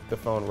pick up the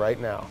phone right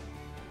now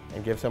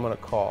and give someone a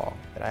call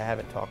that I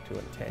haven't talked to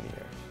in 10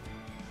 years.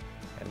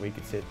 And we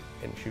could sit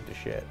and shoot the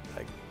shit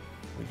like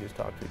we just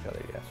talked to each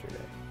other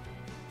yesterday.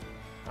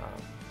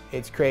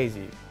 It's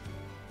crazy.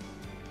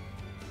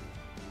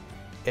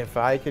 If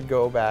I could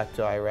go back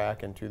to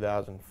Iraq in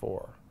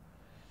 2004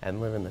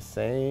 and live in the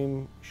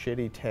same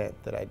shitty tent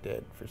that I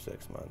did for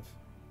 6 months,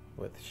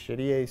 with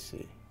shitty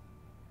AC,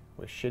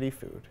 with shitty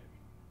food,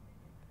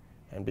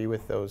 and be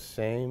with those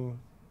same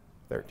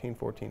 13,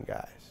 14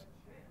 guys,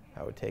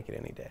 I would take it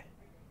any day,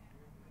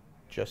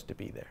 just to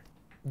be there.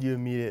 You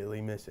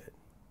immediately miss it.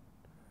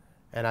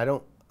 And I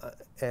don't,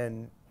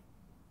 and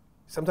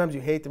sometimes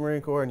you hate the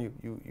Marine Corps and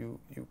you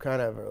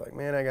kind of are like,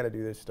 man, I gotta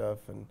do this stuff,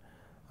 and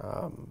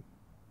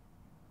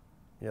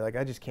you're like,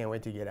 I just can't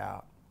wait to get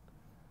out.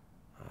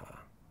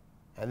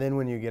 And then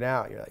when you get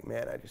out, you're like,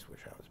 man, I just wish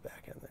I was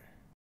back in there.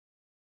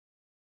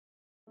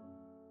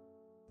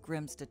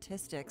 Grim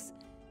statistics,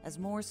 as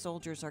more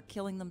soldiers are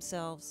killing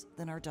themselves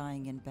than are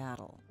dying in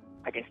battle.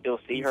 I can still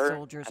see her.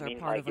 Soldiers are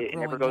part of a it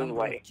never growing goes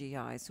number away. of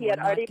GIs He who had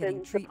are not already getting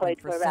been treatment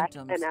deployed for to Iraq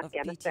symptoms and of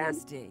Afghanistan,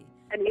 PTSD,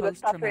 and he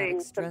was post-traumatic suffering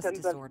stress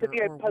symptoms of disorder,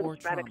 severe or war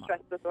post-traumatic trauma.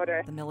 stress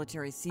disorder. The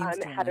military seems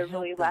to had a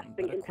really help them,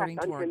 lasting but impact according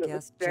to on our him. It was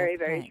guest, very, Jeff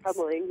very Hanks,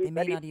 troubling. they He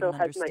may said he not still even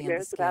has understand the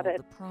nightmares scale about of it.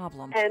 the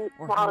problem And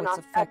or while how in it's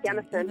affecting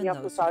Afghanistan, even he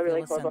also those saw who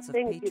really feel a horrible sense of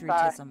things. He saw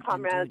patriotism and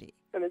comrades duty.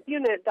 from his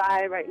unit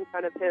die right in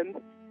front of him.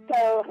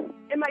 So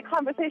in my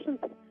conversations,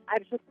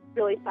 I've just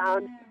really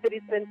found that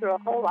he's been through a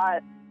whole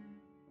lot.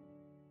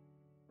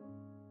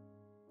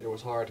 It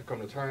was hard to come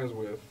to terms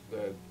with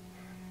that,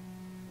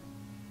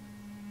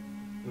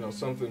 you know,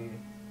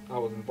 something I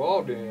was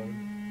involved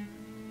in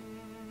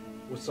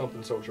was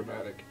something so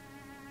traumatic.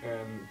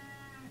 And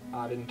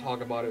I didn't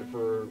talk about it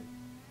for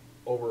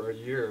over a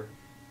year.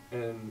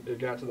 And it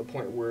got to the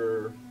point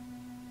where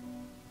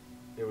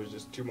it was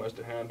just too much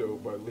to handle.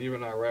 But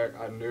leaving Iraq,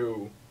 I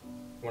knew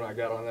when I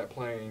got on that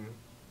plane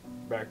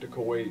back to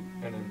Kuwait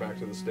and then back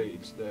to the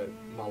States that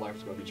my life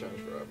was going to be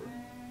changed forever.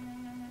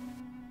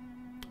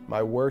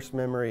 My worst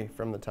memory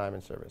from the time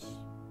in service.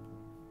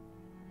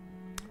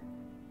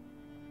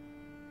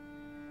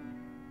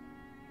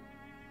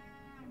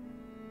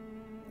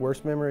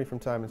 Worst memory from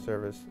time in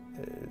service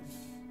is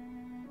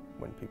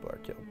when people are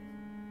killed.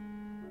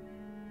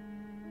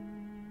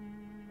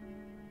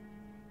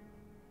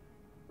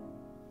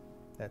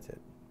 That's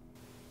it.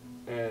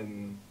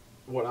 And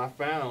what I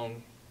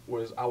found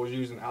was I was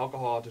using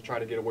alcohol to try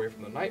to get away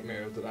from the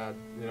nightmares that I,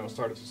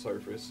 started to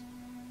surface,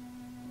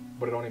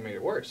 but it only made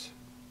it worse.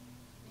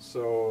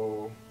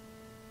 So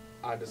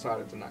I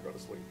decided to not go to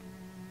sleep.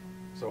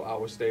 So I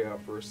would stay up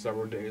for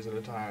several days at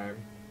a time,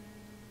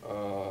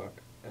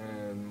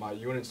 and my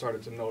unit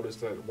started to notice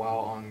that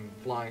while I'm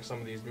flying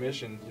some of these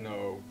missions,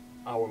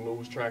 I would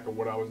lose track of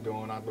what I was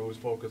doing. I'd lose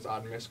focus.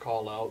 I'd miss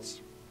call-outs.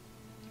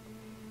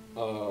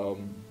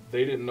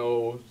 They didn't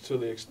know to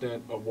the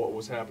extent of what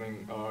was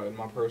happening in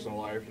my personal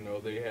life.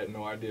 They had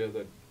no idea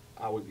that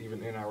I was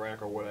even in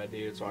Iraq or what I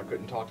did, so I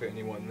couldn't talk to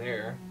anyone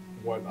there.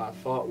 What I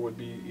thought would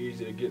be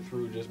easy to get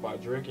through just by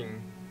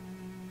drinking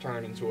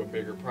turned into a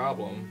bigger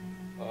problem,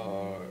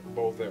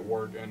 both at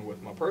work and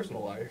with my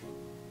personal life.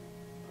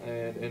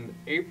 And in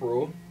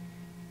April,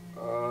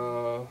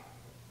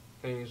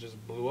 things just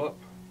blew up.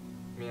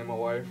 Me and my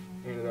wife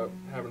ended up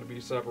having to be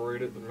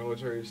separated. The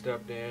military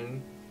stepped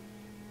in.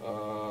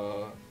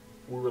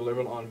 We were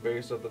living on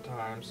base at the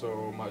time,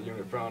 so my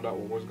unit found out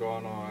what was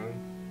going on,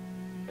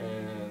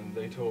 and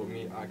they told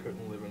me I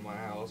couldn't live in my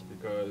house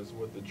because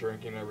with the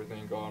drinking and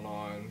everything going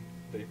on,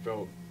 they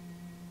felt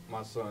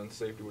my son's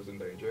safety was in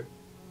danger,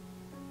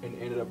 and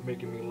ended up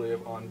making me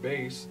live on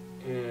base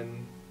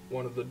in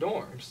one of the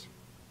dorms,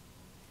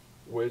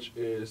 which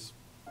is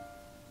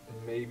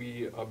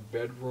maybe a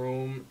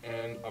bedroom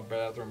and a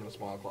bathroom and a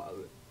small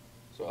closet.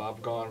 So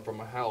I've gone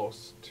from a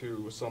house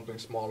to something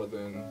smaller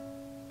than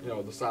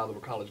the size of a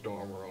college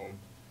dorm room.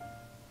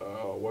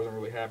 Wasn't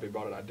really happy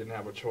about it. I didn't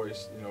have a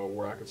choice,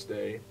 where I could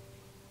stay.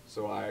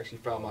 So I actually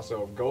found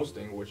myself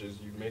ghosting, which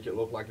is you make it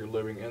look like you're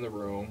living in the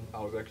room.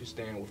 I was actually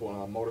staying with one of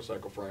my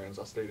motorcycle friends.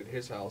 I stayed at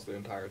his house the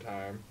entire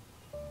time.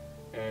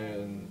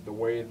 And the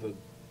way that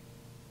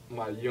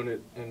my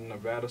unit in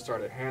Nevada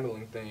started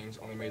handling things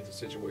only made the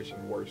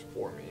situation worse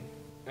for me.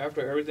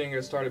 After everything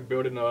had started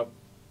building up,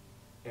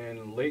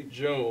 in late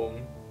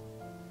June,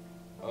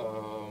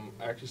 I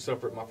actually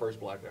suffered my first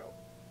blackout.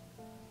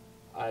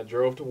 I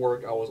drove to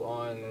work. I was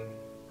on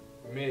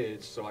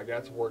mids, so I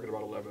got to work at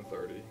about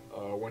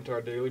 11:30. Went to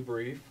our daily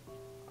brief.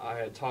 I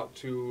had talked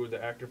to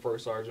the active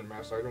first sergeant,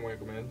 Master Sergeant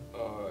Winkleman,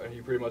 and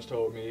he pretty much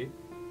told me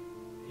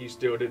he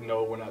still didn't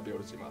know when I'd be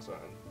able to see my son.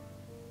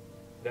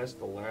 That's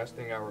the last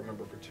thing I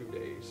remember for 2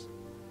 days.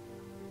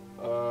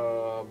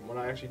 When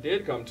I actually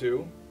did come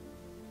to,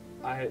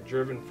 I had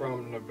driven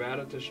from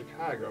Nevada to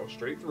Chicago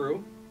straight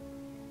through.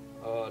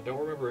 Don't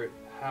remember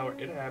how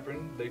it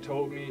happened. They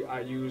told me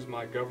I used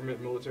my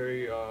government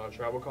military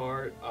travel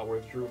card. I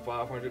withdrew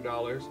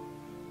 $500.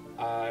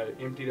 I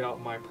emptied out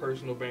my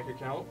personal bank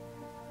account.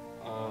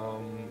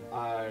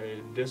 I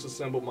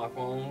disassembled my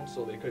phone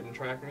so they couldn't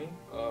track me.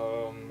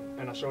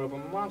 And I showed up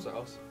at my mom's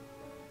house.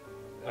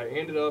 I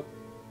ended up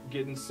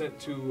getting sent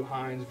to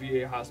Hines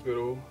VA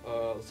Hospital,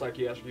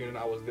 psychiatric unit.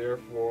 I was there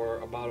for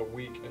about a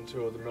week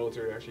until the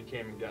military actually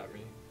came and got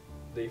me.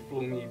 They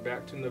flew me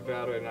back to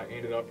Nevada, and I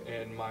ended up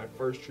in my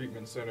first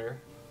treatment center.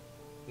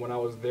 When I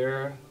was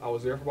there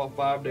for about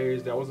 5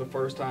 days. That was the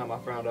first time I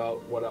found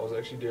out what I was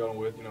actually dealing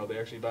with. They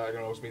actually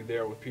diagnosed me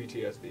there with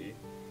PTSD.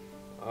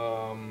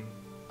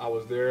 I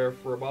was there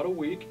for about a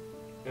week,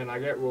 and I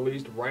got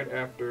released right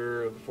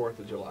after the 4th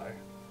of July,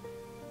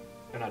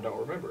 and I don't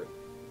remember it.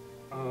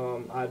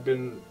 I'd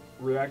been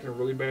reacting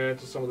really bad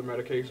to some of the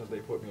medications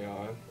they put me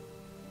on,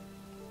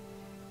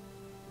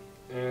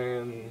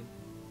 and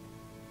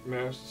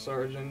Master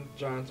Sergeant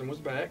Johnson was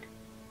back,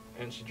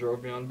 and she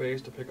drove me on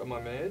base to pick up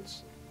my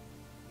meds.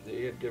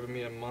 They had given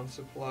me a month's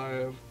supply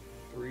of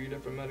 3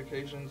 different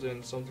medications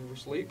and something for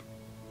sleep.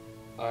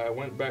 I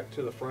went back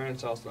to the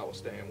friend's house that I was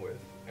staying with,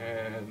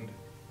 and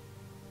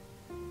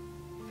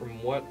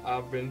from what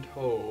I've been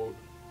told,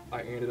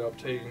 I ended up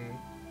taking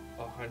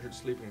 100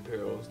 sleeping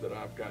pills that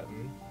I've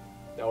gotten.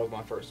 That was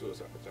my first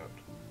suicide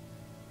attempt.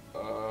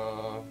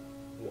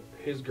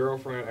 His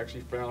girlfriend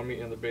actually found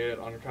me in the bed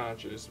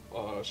unconscious.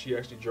 She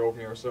actually drove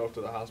me herself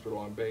to the hospital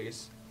on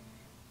base.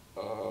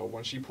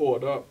 When she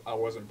pulled up, I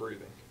wasn't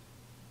breathing.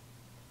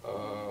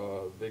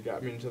 They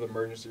got me into the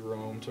emergency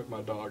room, took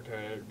my dog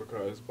tag,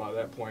 because by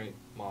that point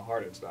my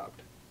heart had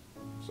stopped.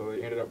 So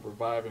they ended up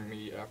reviving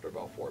me after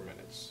about 4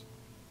 minutes.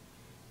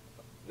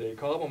 They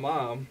called my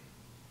mom,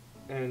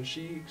 and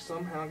she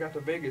somehow got to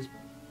Vegas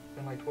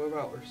in like 12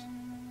 hours.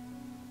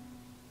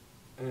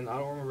 And I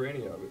don't remember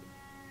any of it.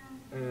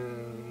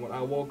 And when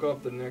I woke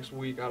up the next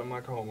week out of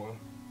my coma,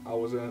 I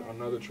was in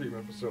another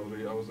treatment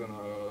facility. I was in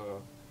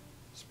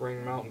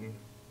Spring Mountain.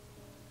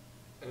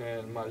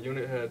 And my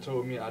unit had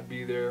told me I'd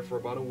be there for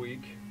about a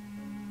week.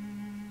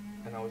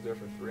 And I was there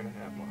for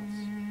 3.5 months.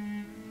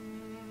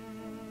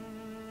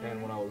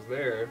 And when I was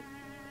there,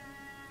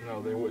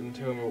 they wouldn't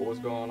tell me what was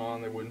going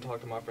on. They wouldn't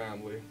talk to my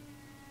family.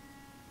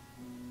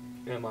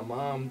 And my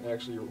mom,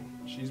 actually,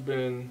 she's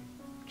been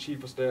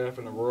chief of staff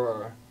in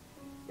Aurora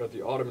at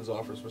the Alderman's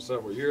office for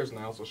several years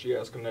now, so she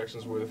has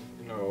connections with,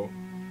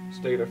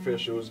 state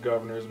officials,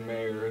 governors,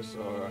 mayors,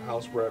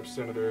 House reps,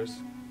 senators.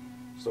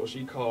 So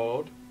she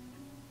called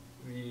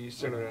the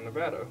senator in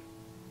Nevada,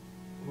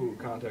 who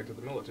contacted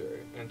the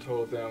military and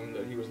told them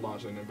that he was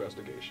launching an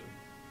investigation.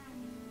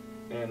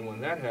 And when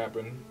that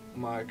happened,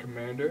 my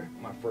commander,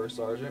 my first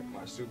sergeant,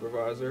 my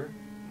supervisor,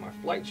 my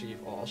flight chief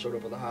all showed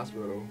up at the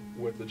hospital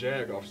with the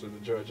JAG officer, the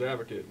judge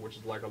advocate, which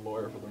is like a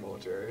lawyer for the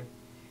military,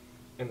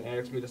 and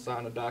asked me to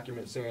sign a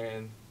document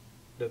saying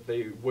that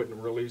they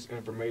wouldn't release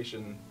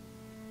information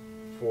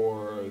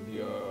for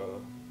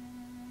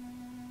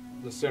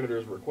the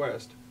senator's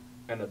request,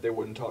 and that they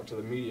wouldn't talk to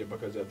the media,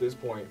 because at this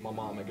point my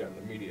mom had gotten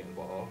the media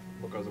involved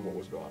because of what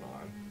was going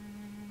on.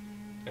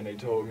 And they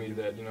told me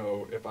that, you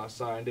know, if I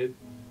signed it,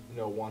 you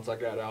know, once I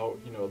got out,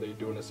 you know, they'd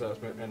do an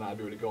assessment and I'd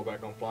be able to go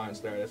back on flying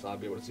status, I'd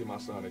be able to see my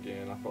son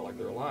again. I felt like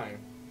they were lying,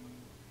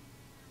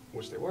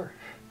 which they were.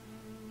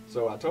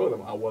 So I told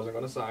them I wasn't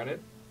going to sign it.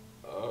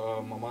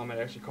 My mom had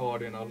actually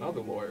called in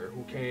another lawyer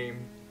who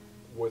came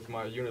with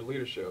my unit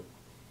leadership,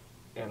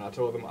 and I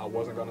told them I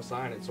wasn't going to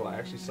sign it, so I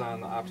actually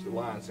signed the opposite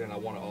line saying I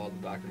wanted all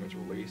the documents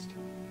released.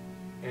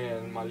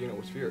 And my unit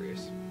was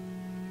furious,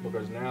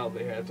 because now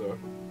they had to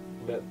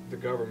let the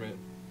government,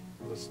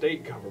 the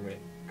state government,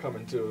 come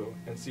into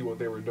and see what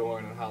they were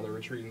doing and how they were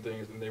treating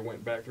things, and they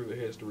went back through the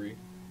history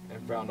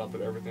and found out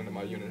that everything that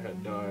my unit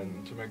had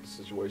done to make the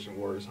situation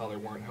worse, how they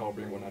weren't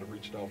helping when I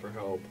reached out for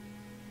help.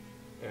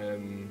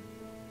 And,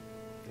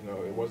 you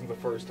know, it wasn't the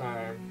first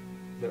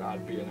time that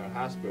I'd be in a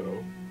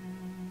hospital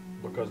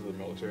because of the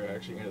military. I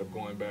actually ended up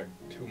going back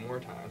 2 more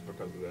times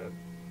because of that.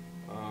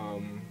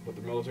 But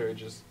the military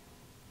just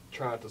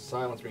tried to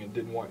silence me and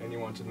didn't want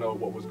anyone to know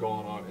what was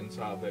going on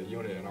inside that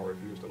unit, and I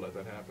refused to let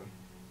that happen.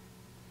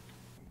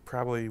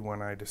 Probably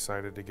when I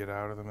decided to get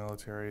out of the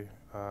military,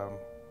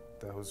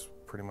 that was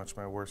pretty much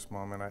my worst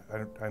moment.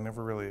 I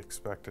never really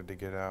expected to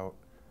get out.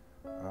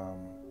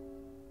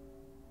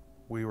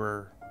 We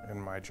were,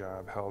 in my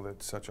job, held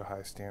at such a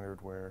high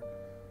standard where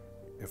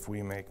if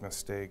we make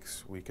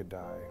mistakes, we could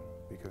die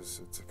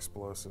because it's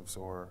explosives,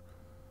 or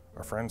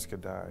our friends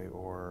could die,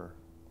 or,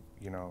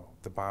 you know,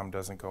 the bomb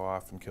doesn't go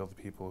off and kill the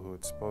people who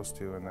it's supposed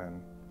to, and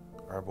then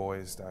our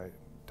boys die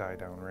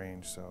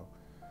downrange. So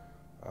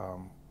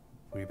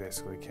we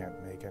basically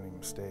can't make any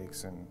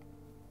mistakes. And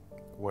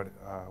what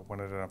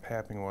ended up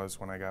happening was,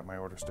 when I got my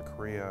orders to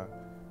Korea,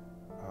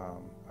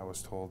 I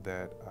was told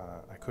that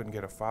I couldn't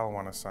get a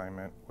follow-on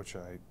assignment, which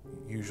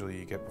usually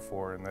you get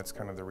before, and that's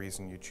kind of the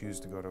reason you choose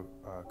to go to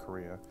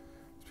Korea.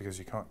 It's because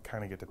you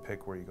kind of get to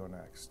pick where you go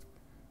next,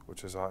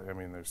 which is, I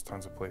mean, there's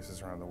tons of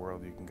places around the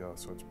world you can go,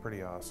 so it's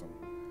pretty awesome.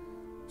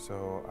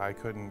 So I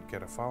couldn't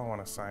get a follow-on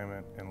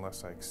assignment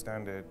unless I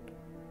extended,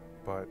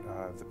 but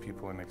the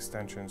people in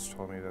extensions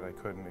told me that I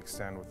couldn't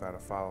extend without a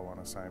follow-on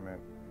assignment,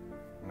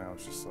 and I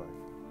was just like,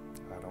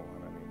 I don't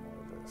want any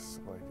more of this.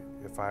 Like,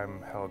 if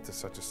I'm held to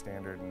such a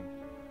standard, and,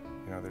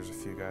 you know, there's a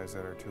few guys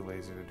that are too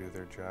lazy to do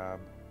their job.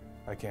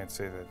 I can't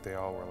say that they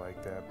all were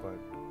like that, but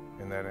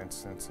in that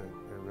instance, it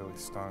really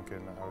stunk,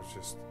 and I was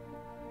just,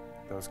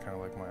 that was kind of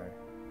like my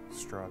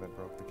straw that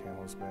broke the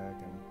camel's back,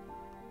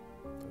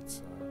 and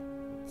that's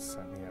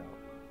sent me out.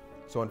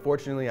 So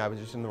unfortunately, I was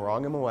just in the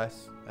wrong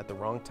MOS at the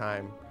wrong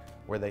time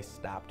where they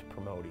stopped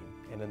promoting.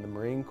 And in the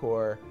Marine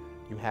Corps,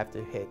 you have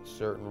to hit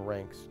certain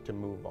ranks to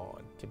move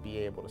on, to be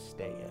able to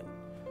stay in.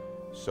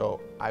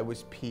 So I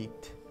was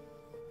peaked.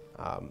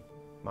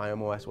 My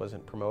MOS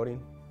wasn't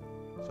promoting,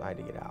 so I had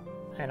to get out.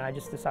 And I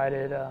just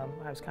decided I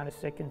was kind of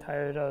sick and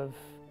tired of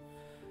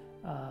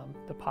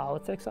the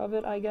politics of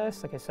it, I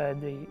guess. Like I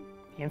said, the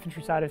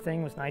infantry side of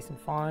thing was nice and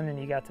fun, and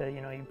you got to,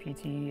 you know, you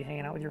PT,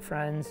 hanging out with your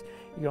friends,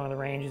 you go on the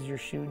ranges, you're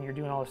shooting, you're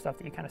doing all the stuff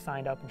that you kind of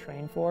signed up and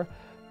trained for.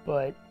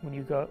 But when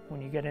you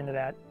get into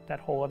that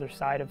whole other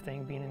side of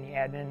thing, being in the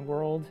admin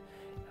world,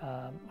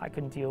 I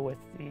couldn't deal with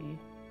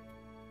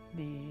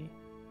the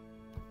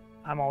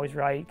I'm always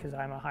right because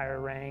I'm a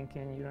higher rank,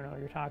 and you don't know what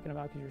you're talking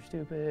about because you're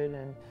stupid.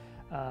 And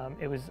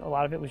a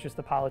lot of it was just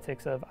the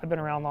politics of, I've been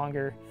around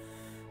longer,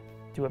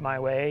 do it my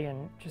way,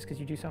 and just because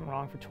you do something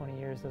wrong for 20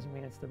 years doesn't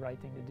mean it's the right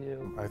thing to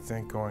do. I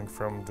think going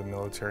from the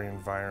military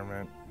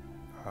environment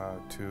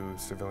to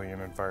civilian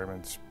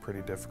environment's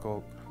pretty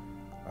difficult.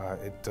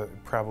 It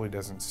probably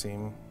doesn't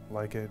seem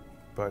like it,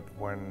 but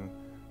when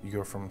you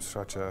go from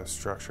such a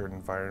structured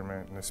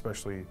environment, and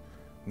especially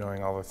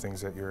knowing all the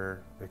things that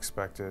you're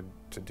expected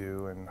to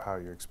do and how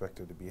you're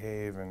expected to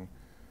behave and,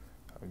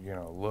 you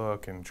know,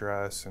 look and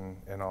dress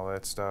and all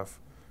that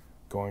stuff,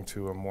 going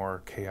to a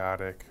more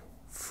chaotic,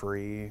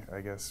 free,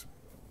 I guess,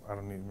 I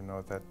don't even know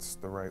if that's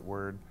the right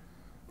word,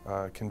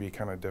 can be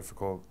kind of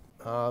difficult.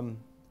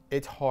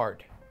 It's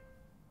hard.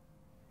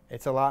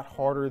 It's a lot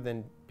harder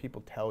than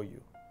people tell you,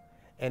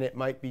 and it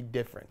might be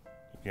different.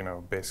 You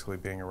know, basically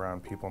being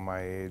around people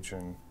my age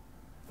and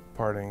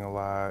partying a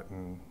lot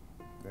and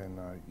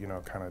you know,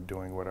 kind of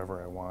doing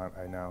whatever I want.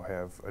 I now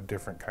have a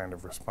different kind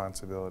of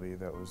responsibility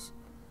that was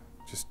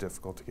just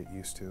difficult to get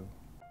used to.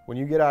 When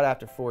you get out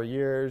after 4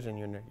 years and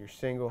you're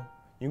single,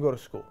 you can go to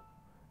school.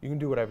 You can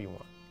do whatever you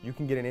want. You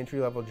can get an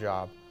entry-level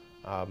job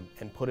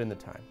and put in the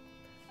time.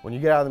 When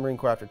you get out of the Marine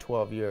Corps after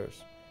 12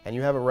 years and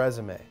you have a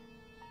resume,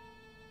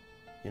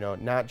 you know,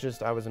 not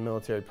just I was a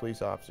military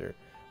police officer,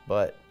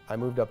 but I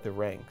moved up the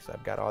ranks.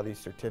 I've got all these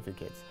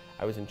certificates.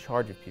 I was in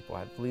charge of people. I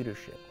have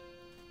leadership.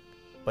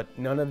 But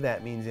none of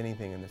that means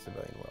anything in the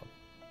civilian world.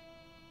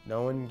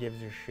 No one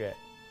gives a shit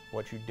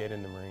what you did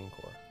in the Marine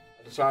Corps.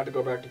 I decided to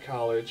go back to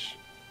college,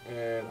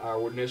 and I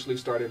initially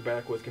started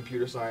back with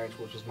computer science,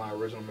 which was my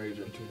original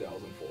major in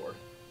 2004.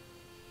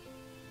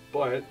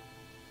 But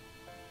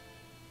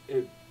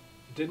it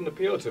didn't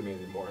appeal to me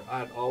anymore.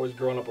 I'd always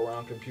grown up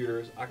around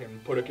computers. I can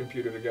put a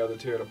computer together,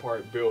 tear it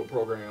apart, build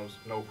programs,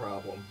 no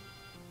problem.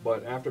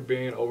 But after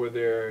being over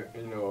there,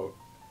 you know,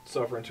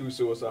 suffering 2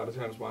 suicide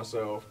attempts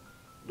myself,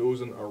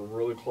 losing a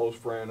really close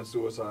friend to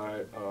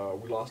suicide,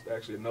 we lost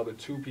actually another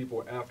 2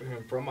 people after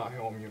him from my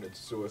home unit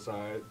to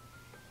suicide.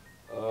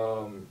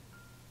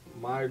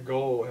 My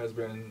goal has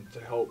been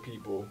to help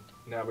people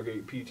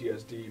navigate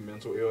PTSD,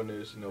 mental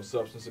illness, you know,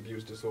 substance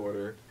abuse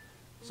disorder.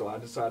 So I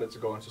decided to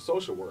go into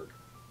social work.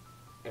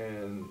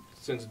 And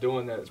since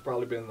doing that, it's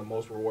probably been the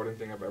most rewarding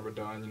thing I've ever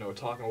done, you know,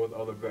 talking with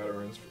other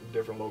veterans from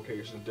different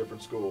locations,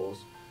 different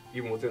schools,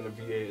 even within the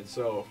VA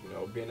itself, you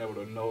know, being able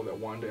to know that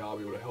one day I'll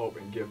be able to help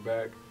and give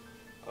back.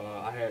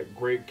 I had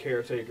great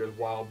caretakers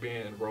while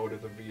being enrolled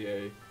at the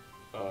VA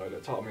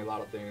that taught me a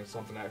lot of things,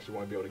 something I actually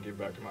want to be able to give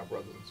back to my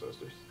brothers and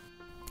sisters.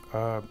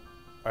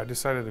 I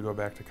decided to go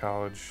back to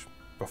college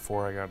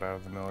before I got out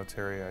of the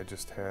military. I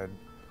just had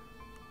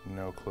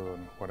no clue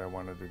on what I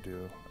wanted to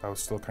do. I was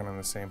still kind of in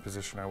the same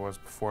position I was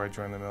before I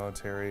joined the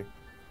military.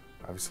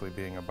 Obviously,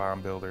 being a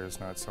bomb builder is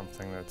not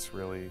something that's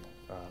really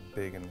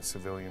big in the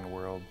civilian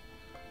world.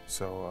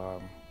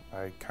 So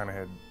I kind of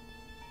had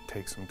to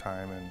take some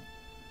time and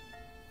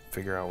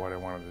figure out what I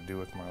wanted to do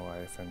with my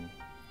life. And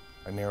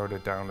I narrowed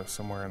it down to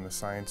somewhere in the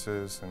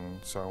sciences, and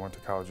so I went to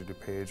College of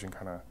DuPage and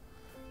kind of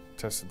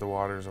tested the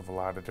waters of a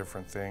lot of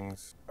different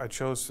things. I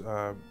chose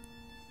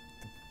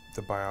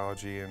the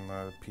biology in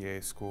the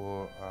PA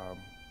school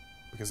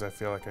because I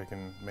feel like I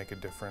can make a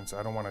difference.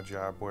 I don't want a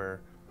job where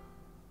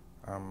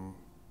I'm,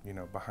 you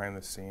know, behind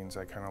the scenes.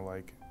 I kind of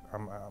like,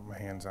 I'm a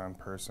hands-on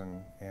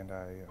person, and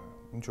I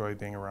enjoy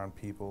being around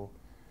people.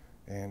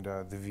 And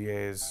the VA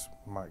is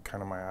my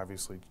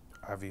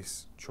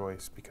obvious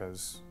choice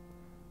because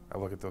I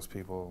look at those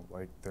people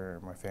like they're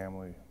my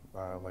family,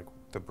 like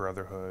the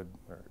brotherhood,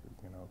 or,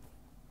 you know,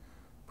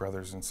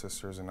 brothers and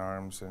sisters in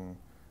arms, and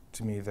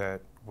to me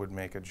that would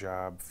make a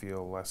job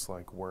feel less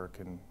like work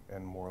and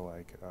more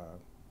like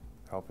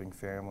helping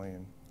family,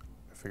 and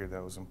I figured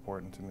that was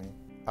important to me.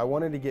 I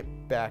wanted to get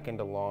back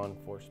into law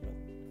enforcement.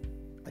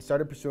 I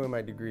started pursuing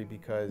my degree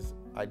because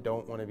I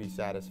don't want to be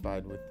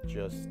satisfied with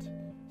just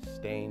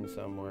staying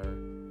somewhere.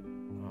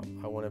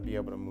 I want to be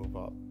able to move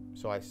up.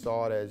 So I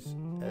saw it as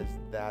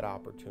that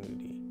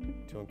opportunity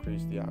to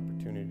increase the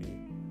opportunity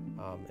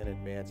in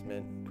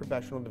advancement,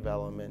 professional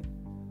development,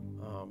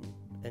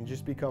 and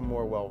just become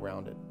more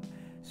well-rounded.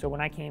 So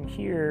when I came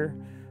here,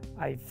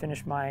 I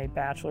finished my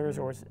bachelor's,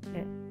 or was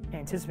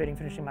anticipating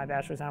finishing my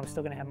bachelor's, and I was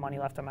still going to have money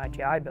left on my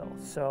GI Bill.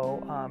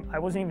 So I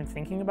wasn't even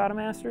thinking about a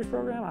master's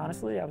program,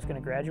 honestly. I was going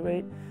to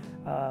graduate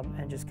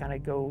and just kind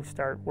of go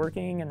start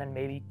working and then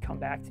maybe come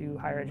back to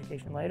higher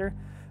education later.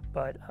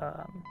 But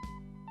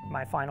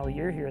my final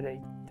year here,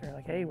 they're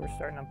like, hey, we're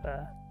starting up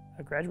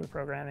a graduate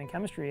program in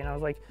chemistry. And I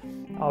was like,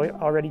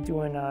 already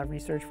doing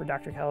research for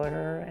Dr.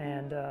 Kelleher,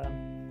 and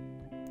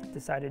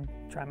decided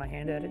to try my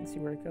hand at it and see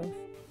where it goes.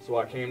 So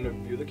I came to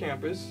view the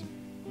campus.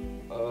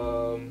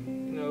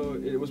 You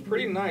know, it was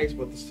pretty nice,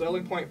 but the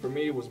selling point for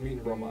me was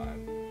meeting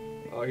Roman.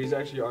 He's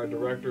actually our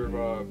director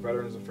of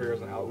Veterans Affairs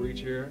and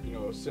Outreach here. You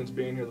know, since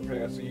being here the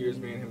past 2 years,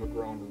 me and him have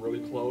grown really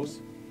close.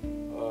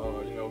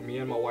 You know, me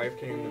and my wife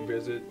came to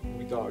visit.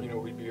 We thought, you know,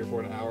 we'd be here for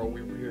an hour.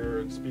 We were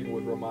here speaking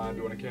with Roman,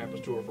 doing a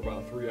campus tour for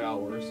about 3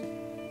 hours.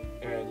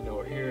 And, you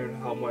know, hearing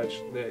how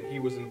much that he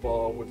was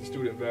involved with the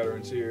student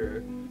veterans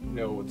here, you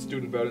know, with the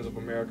Student Veterans of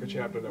America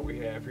chapter that we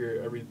have here,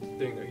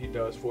 everything that he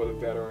does for the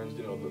veterans,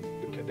 you know,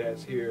 the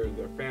cadets here,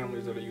 their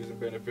families that are using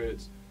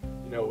benefits,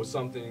 you know, it was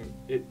something,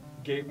 it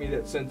gave me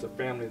that sense of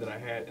family that I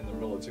had in the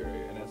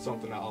military, and that's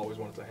something I always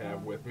wanted to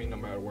have with me no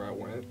matter where I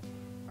went.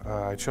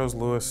 I chose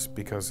Lewis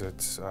because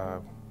it's,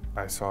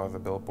 I saw the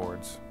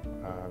billboards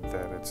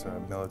that it's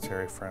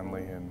military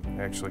friendly, and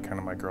actually kind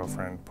of my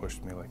girlfriend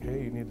pushed me like,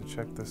 hey, you need to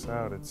check this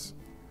out, it's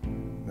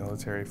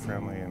military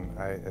friendly, and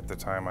at the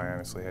time I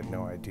honestly had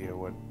no idea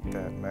what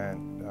that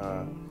meant,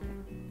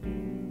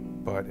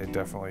 but it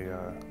definitely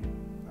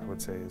I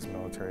would say is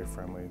military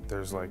friendly.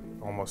 There's like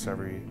almost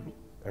every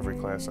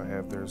class I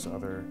have, there's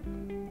other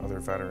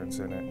veterans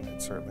in it, and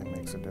it certainly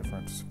makes a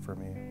difference for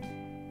me.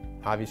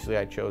 Obviously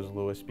I chose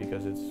Lewis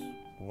because it's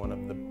one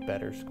of the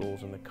better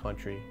schools in the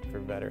country for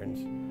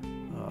veterans.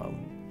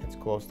 It's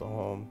close to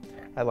home.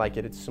 I like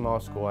it. It's a small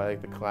school. I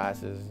like the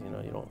classes. You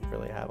know, you don't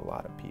really have a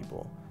lot of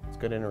people. It's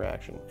good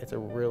interaction. It's a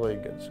really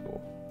good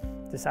school.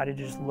 Decided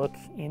to just look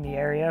in the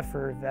area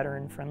for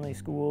veteran-friendly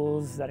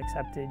schools that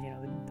accepted, you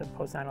know, the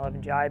post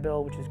 9/11 GI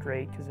Bill, which is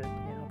great because it,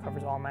 you know,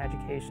 covers all my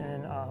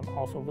education.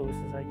 Also, Lewis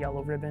is a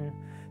yellow ribbon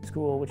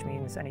school, which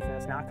means anything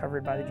that's not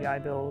covered by the GI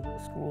Bill, the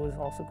school is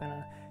also going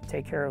to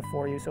take care of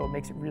for you. So it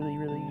makes it really,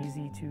 really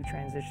easy to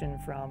transition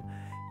from,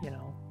 you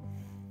know,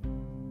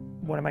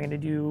 what am I going to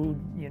do?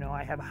 You know,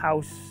 I have a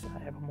house,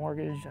 I have a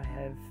mortgage, I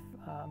have,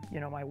 you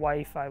know, my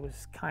wife. I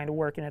was kind of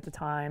working at the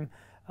time,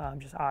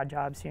 just odd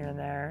jobs here and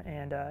there,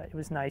 and it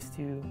was nice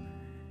to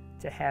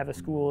have a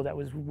school that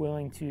was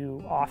willing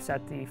to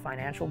offset the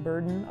financial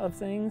burden of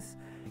things.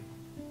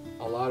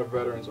 A lot of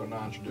veterans are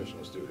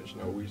non-traditional students.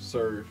 You know, we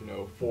serve, you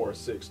know, 4,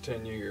 6,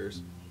 10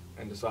 years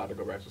and decide to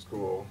go back to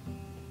school.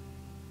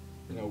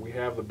 You know, we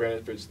have the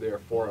benefits there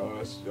for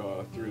us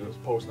through this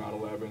post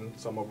 9/11.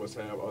 Some of us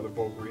have other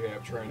voc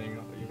rehab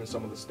training. Even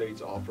some of the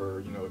states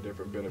offer, you know,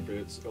 different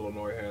benefits.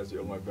 Illinois has the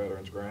Illinois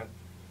Veterans Grant.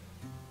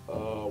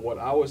 What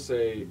I would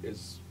say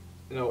is,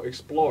 you know,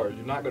 explore.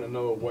 You're not going to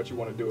know what you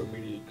want to do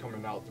immediately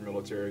coming out the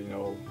military. You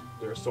know,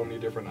 there are so many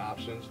different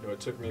options. You know, it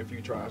took me a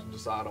few tries to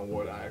decide on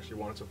what I actually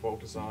wanted to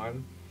focus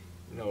on.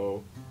 You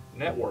know,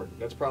 network.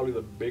 That's probably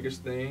the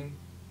biggest thing.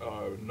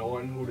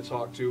 Knowing who to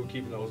talk to,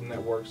 keeping those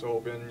networks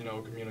open, you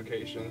know,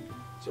 communication.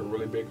 It's a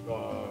really big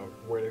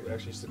way to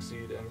actually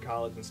succeed in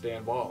college and stay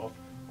involved.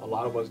 A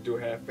lot of us do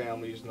have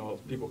families, you know,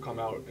 people come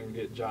out and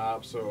get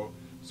jobs, so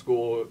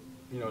school,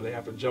 you know, they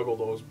have to juggle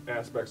those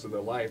aspects of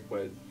their life,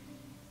 but,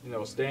 you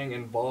know, staying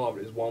involved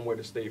is one way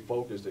to stay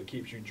focused. It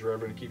keeps you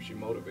driven, it keeps you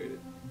motivated.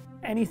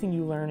 Anything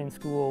you learn in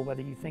school,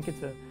 whether you think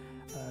it's a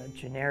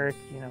generic,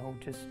 you know,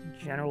 just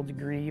general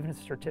degree, even a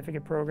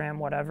certificate program,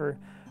 whatever,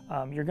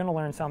 you're going to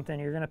learn something,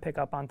 you're going to pick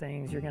up on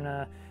things, you're going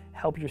to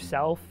help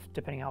yourself,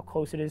 depending how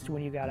close it is to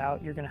when you got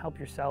out, you're going to help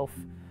yourself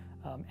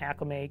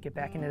acclimate, get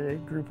back into the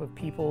group of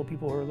people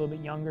who are a little bit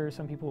younger,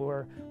 some people who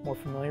are more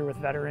familiar with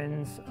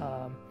veterans,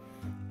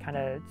 kind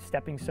of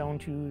stepping stone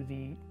to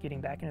the getting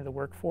back into the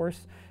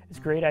workforce. It's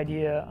a great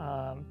idea.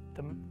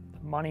 The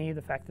money,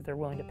 the fact that they're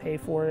willing to pay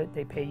for it,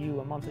 they pay you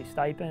a monthly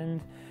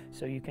stipend,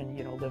 so you can,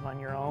 you know, live on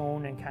your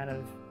own and kind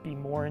of be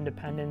more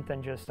independent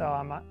than just, oh,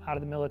 I'm out of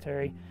the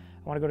military,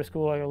 I want to go to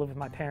school, I gotta live with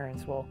my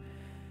parents. Well,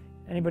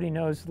 anybody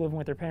knows living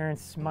with their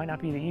parents might not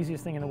be the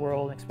easiest thing in the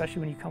world, especially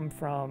when you come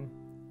from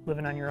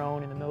living on your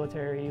own in the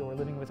military or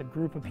living with a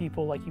group of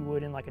people like you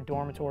would in like a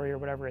dormitory or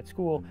whatever at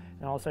school,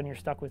 and all of a sudden you're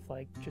stuck with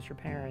like just your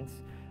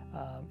parents.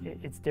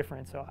 It's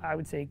different. So I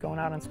would say going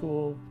out on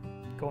school,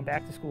 going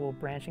back to school,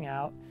 branching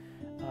out,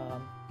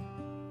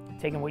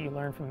 taking what you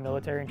learn from the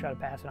military and try to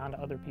pass it on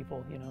to other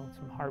people. You know,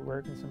 some hard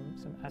work and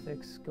some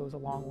ethics goes a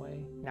long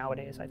way.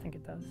 Nowadays, I think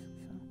it does.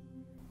 So.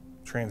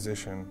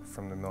 Transition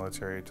from the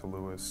military to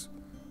Lewis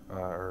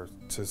or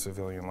to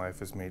civilian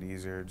life is made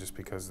easier just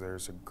because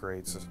there's a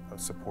great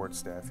support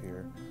staff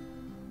here.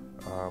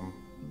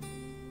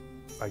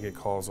 I get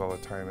calls all the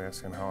time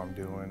asking how I'm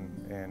doing,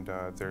 and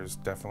there's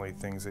definitely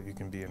things that you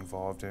can be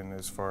involved in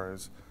as far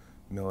as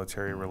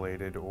military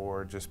related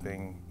or just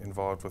being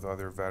involved with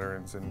other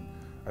veterans, and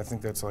I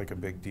think that's like a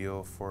big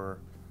deal for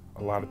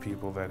a lot of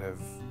people that have,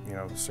 you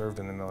know, served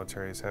in the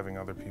military, is having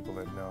other people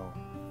that know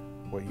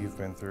what you've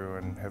been through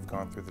and have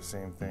gone through the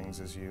same things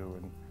as you,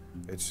 and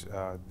it's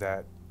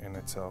that in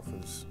itself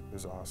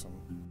is awesome.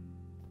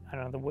 I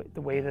don't know,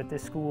 the way that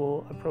this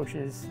school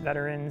approaches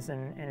veterans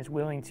and is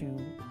willing to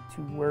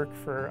work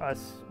for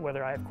us,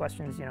 whether I have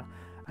questions, you know,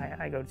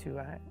 I go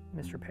to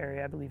Mr.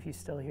 Perry, I believe he's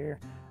still here.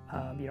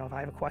 You know, if I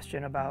have a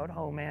question about,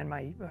 oh man,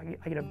 I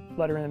get a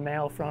letter in the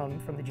mail from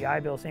the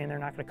GI Bill saying they're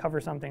not going to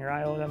cover something or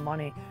I owe them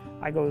money,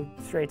 I go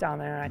straight down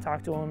there and I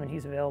talk to him and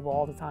he's available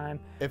all the time.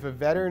 If a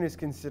veteran is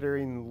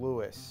considering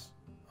Lewis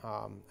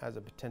as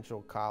a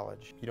potential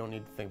college, you don't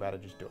need to think about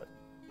it, just do it.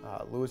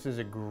 Lewis is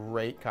a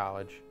great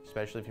college,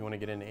 especially if you want to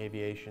get into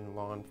aviation,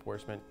 law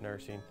enforcement,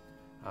 nursing.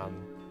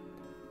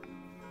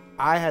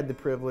 I had the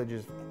privilege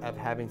of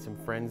having some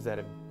friends that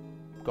have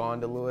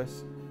gone to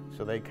Lewis,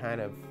 so they kind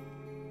of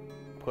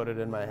put it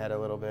in my head a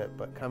little bit.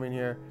 But coming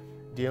here,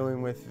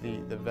 dealing with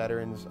the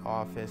Veterans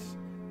Office,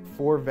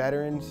 for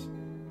veterans,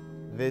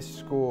 this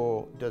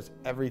school does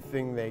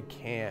everything they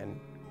can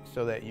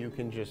so that you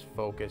can just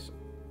focus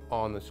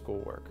on the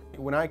schoolwork.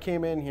 When I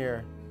came in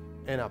here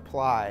and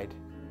applied,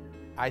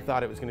 I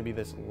thought it was going to be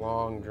this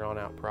long,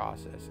 drawn-out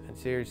process. And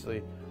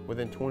seriously,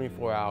 within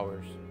 24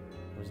 hours,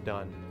 it was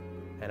done.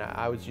 And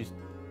I was just,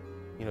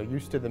 you know,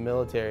 used to the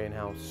military and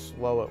how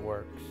slow it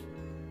works.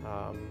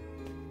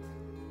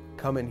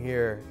 Coming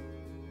here,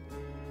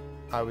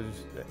 I was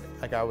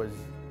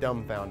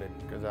dumbfounded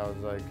because I was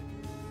like,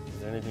 is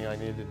there anything I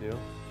needed to do? And it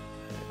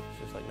was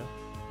just like,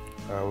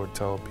 no. I would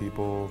tell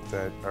people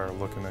that are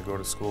looking to go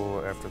to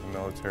school after the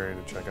military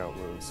to check out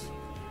Lewis,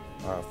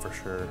 for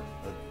sure.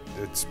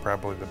 It's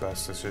probably the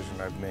best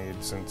decision I've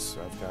made since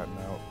I've gotten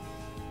out.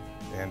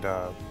 And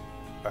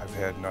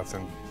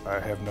I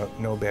have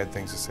no bad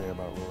things to say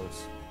about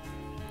Lewis.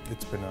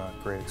 It's been a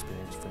great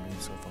experience for me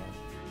so far.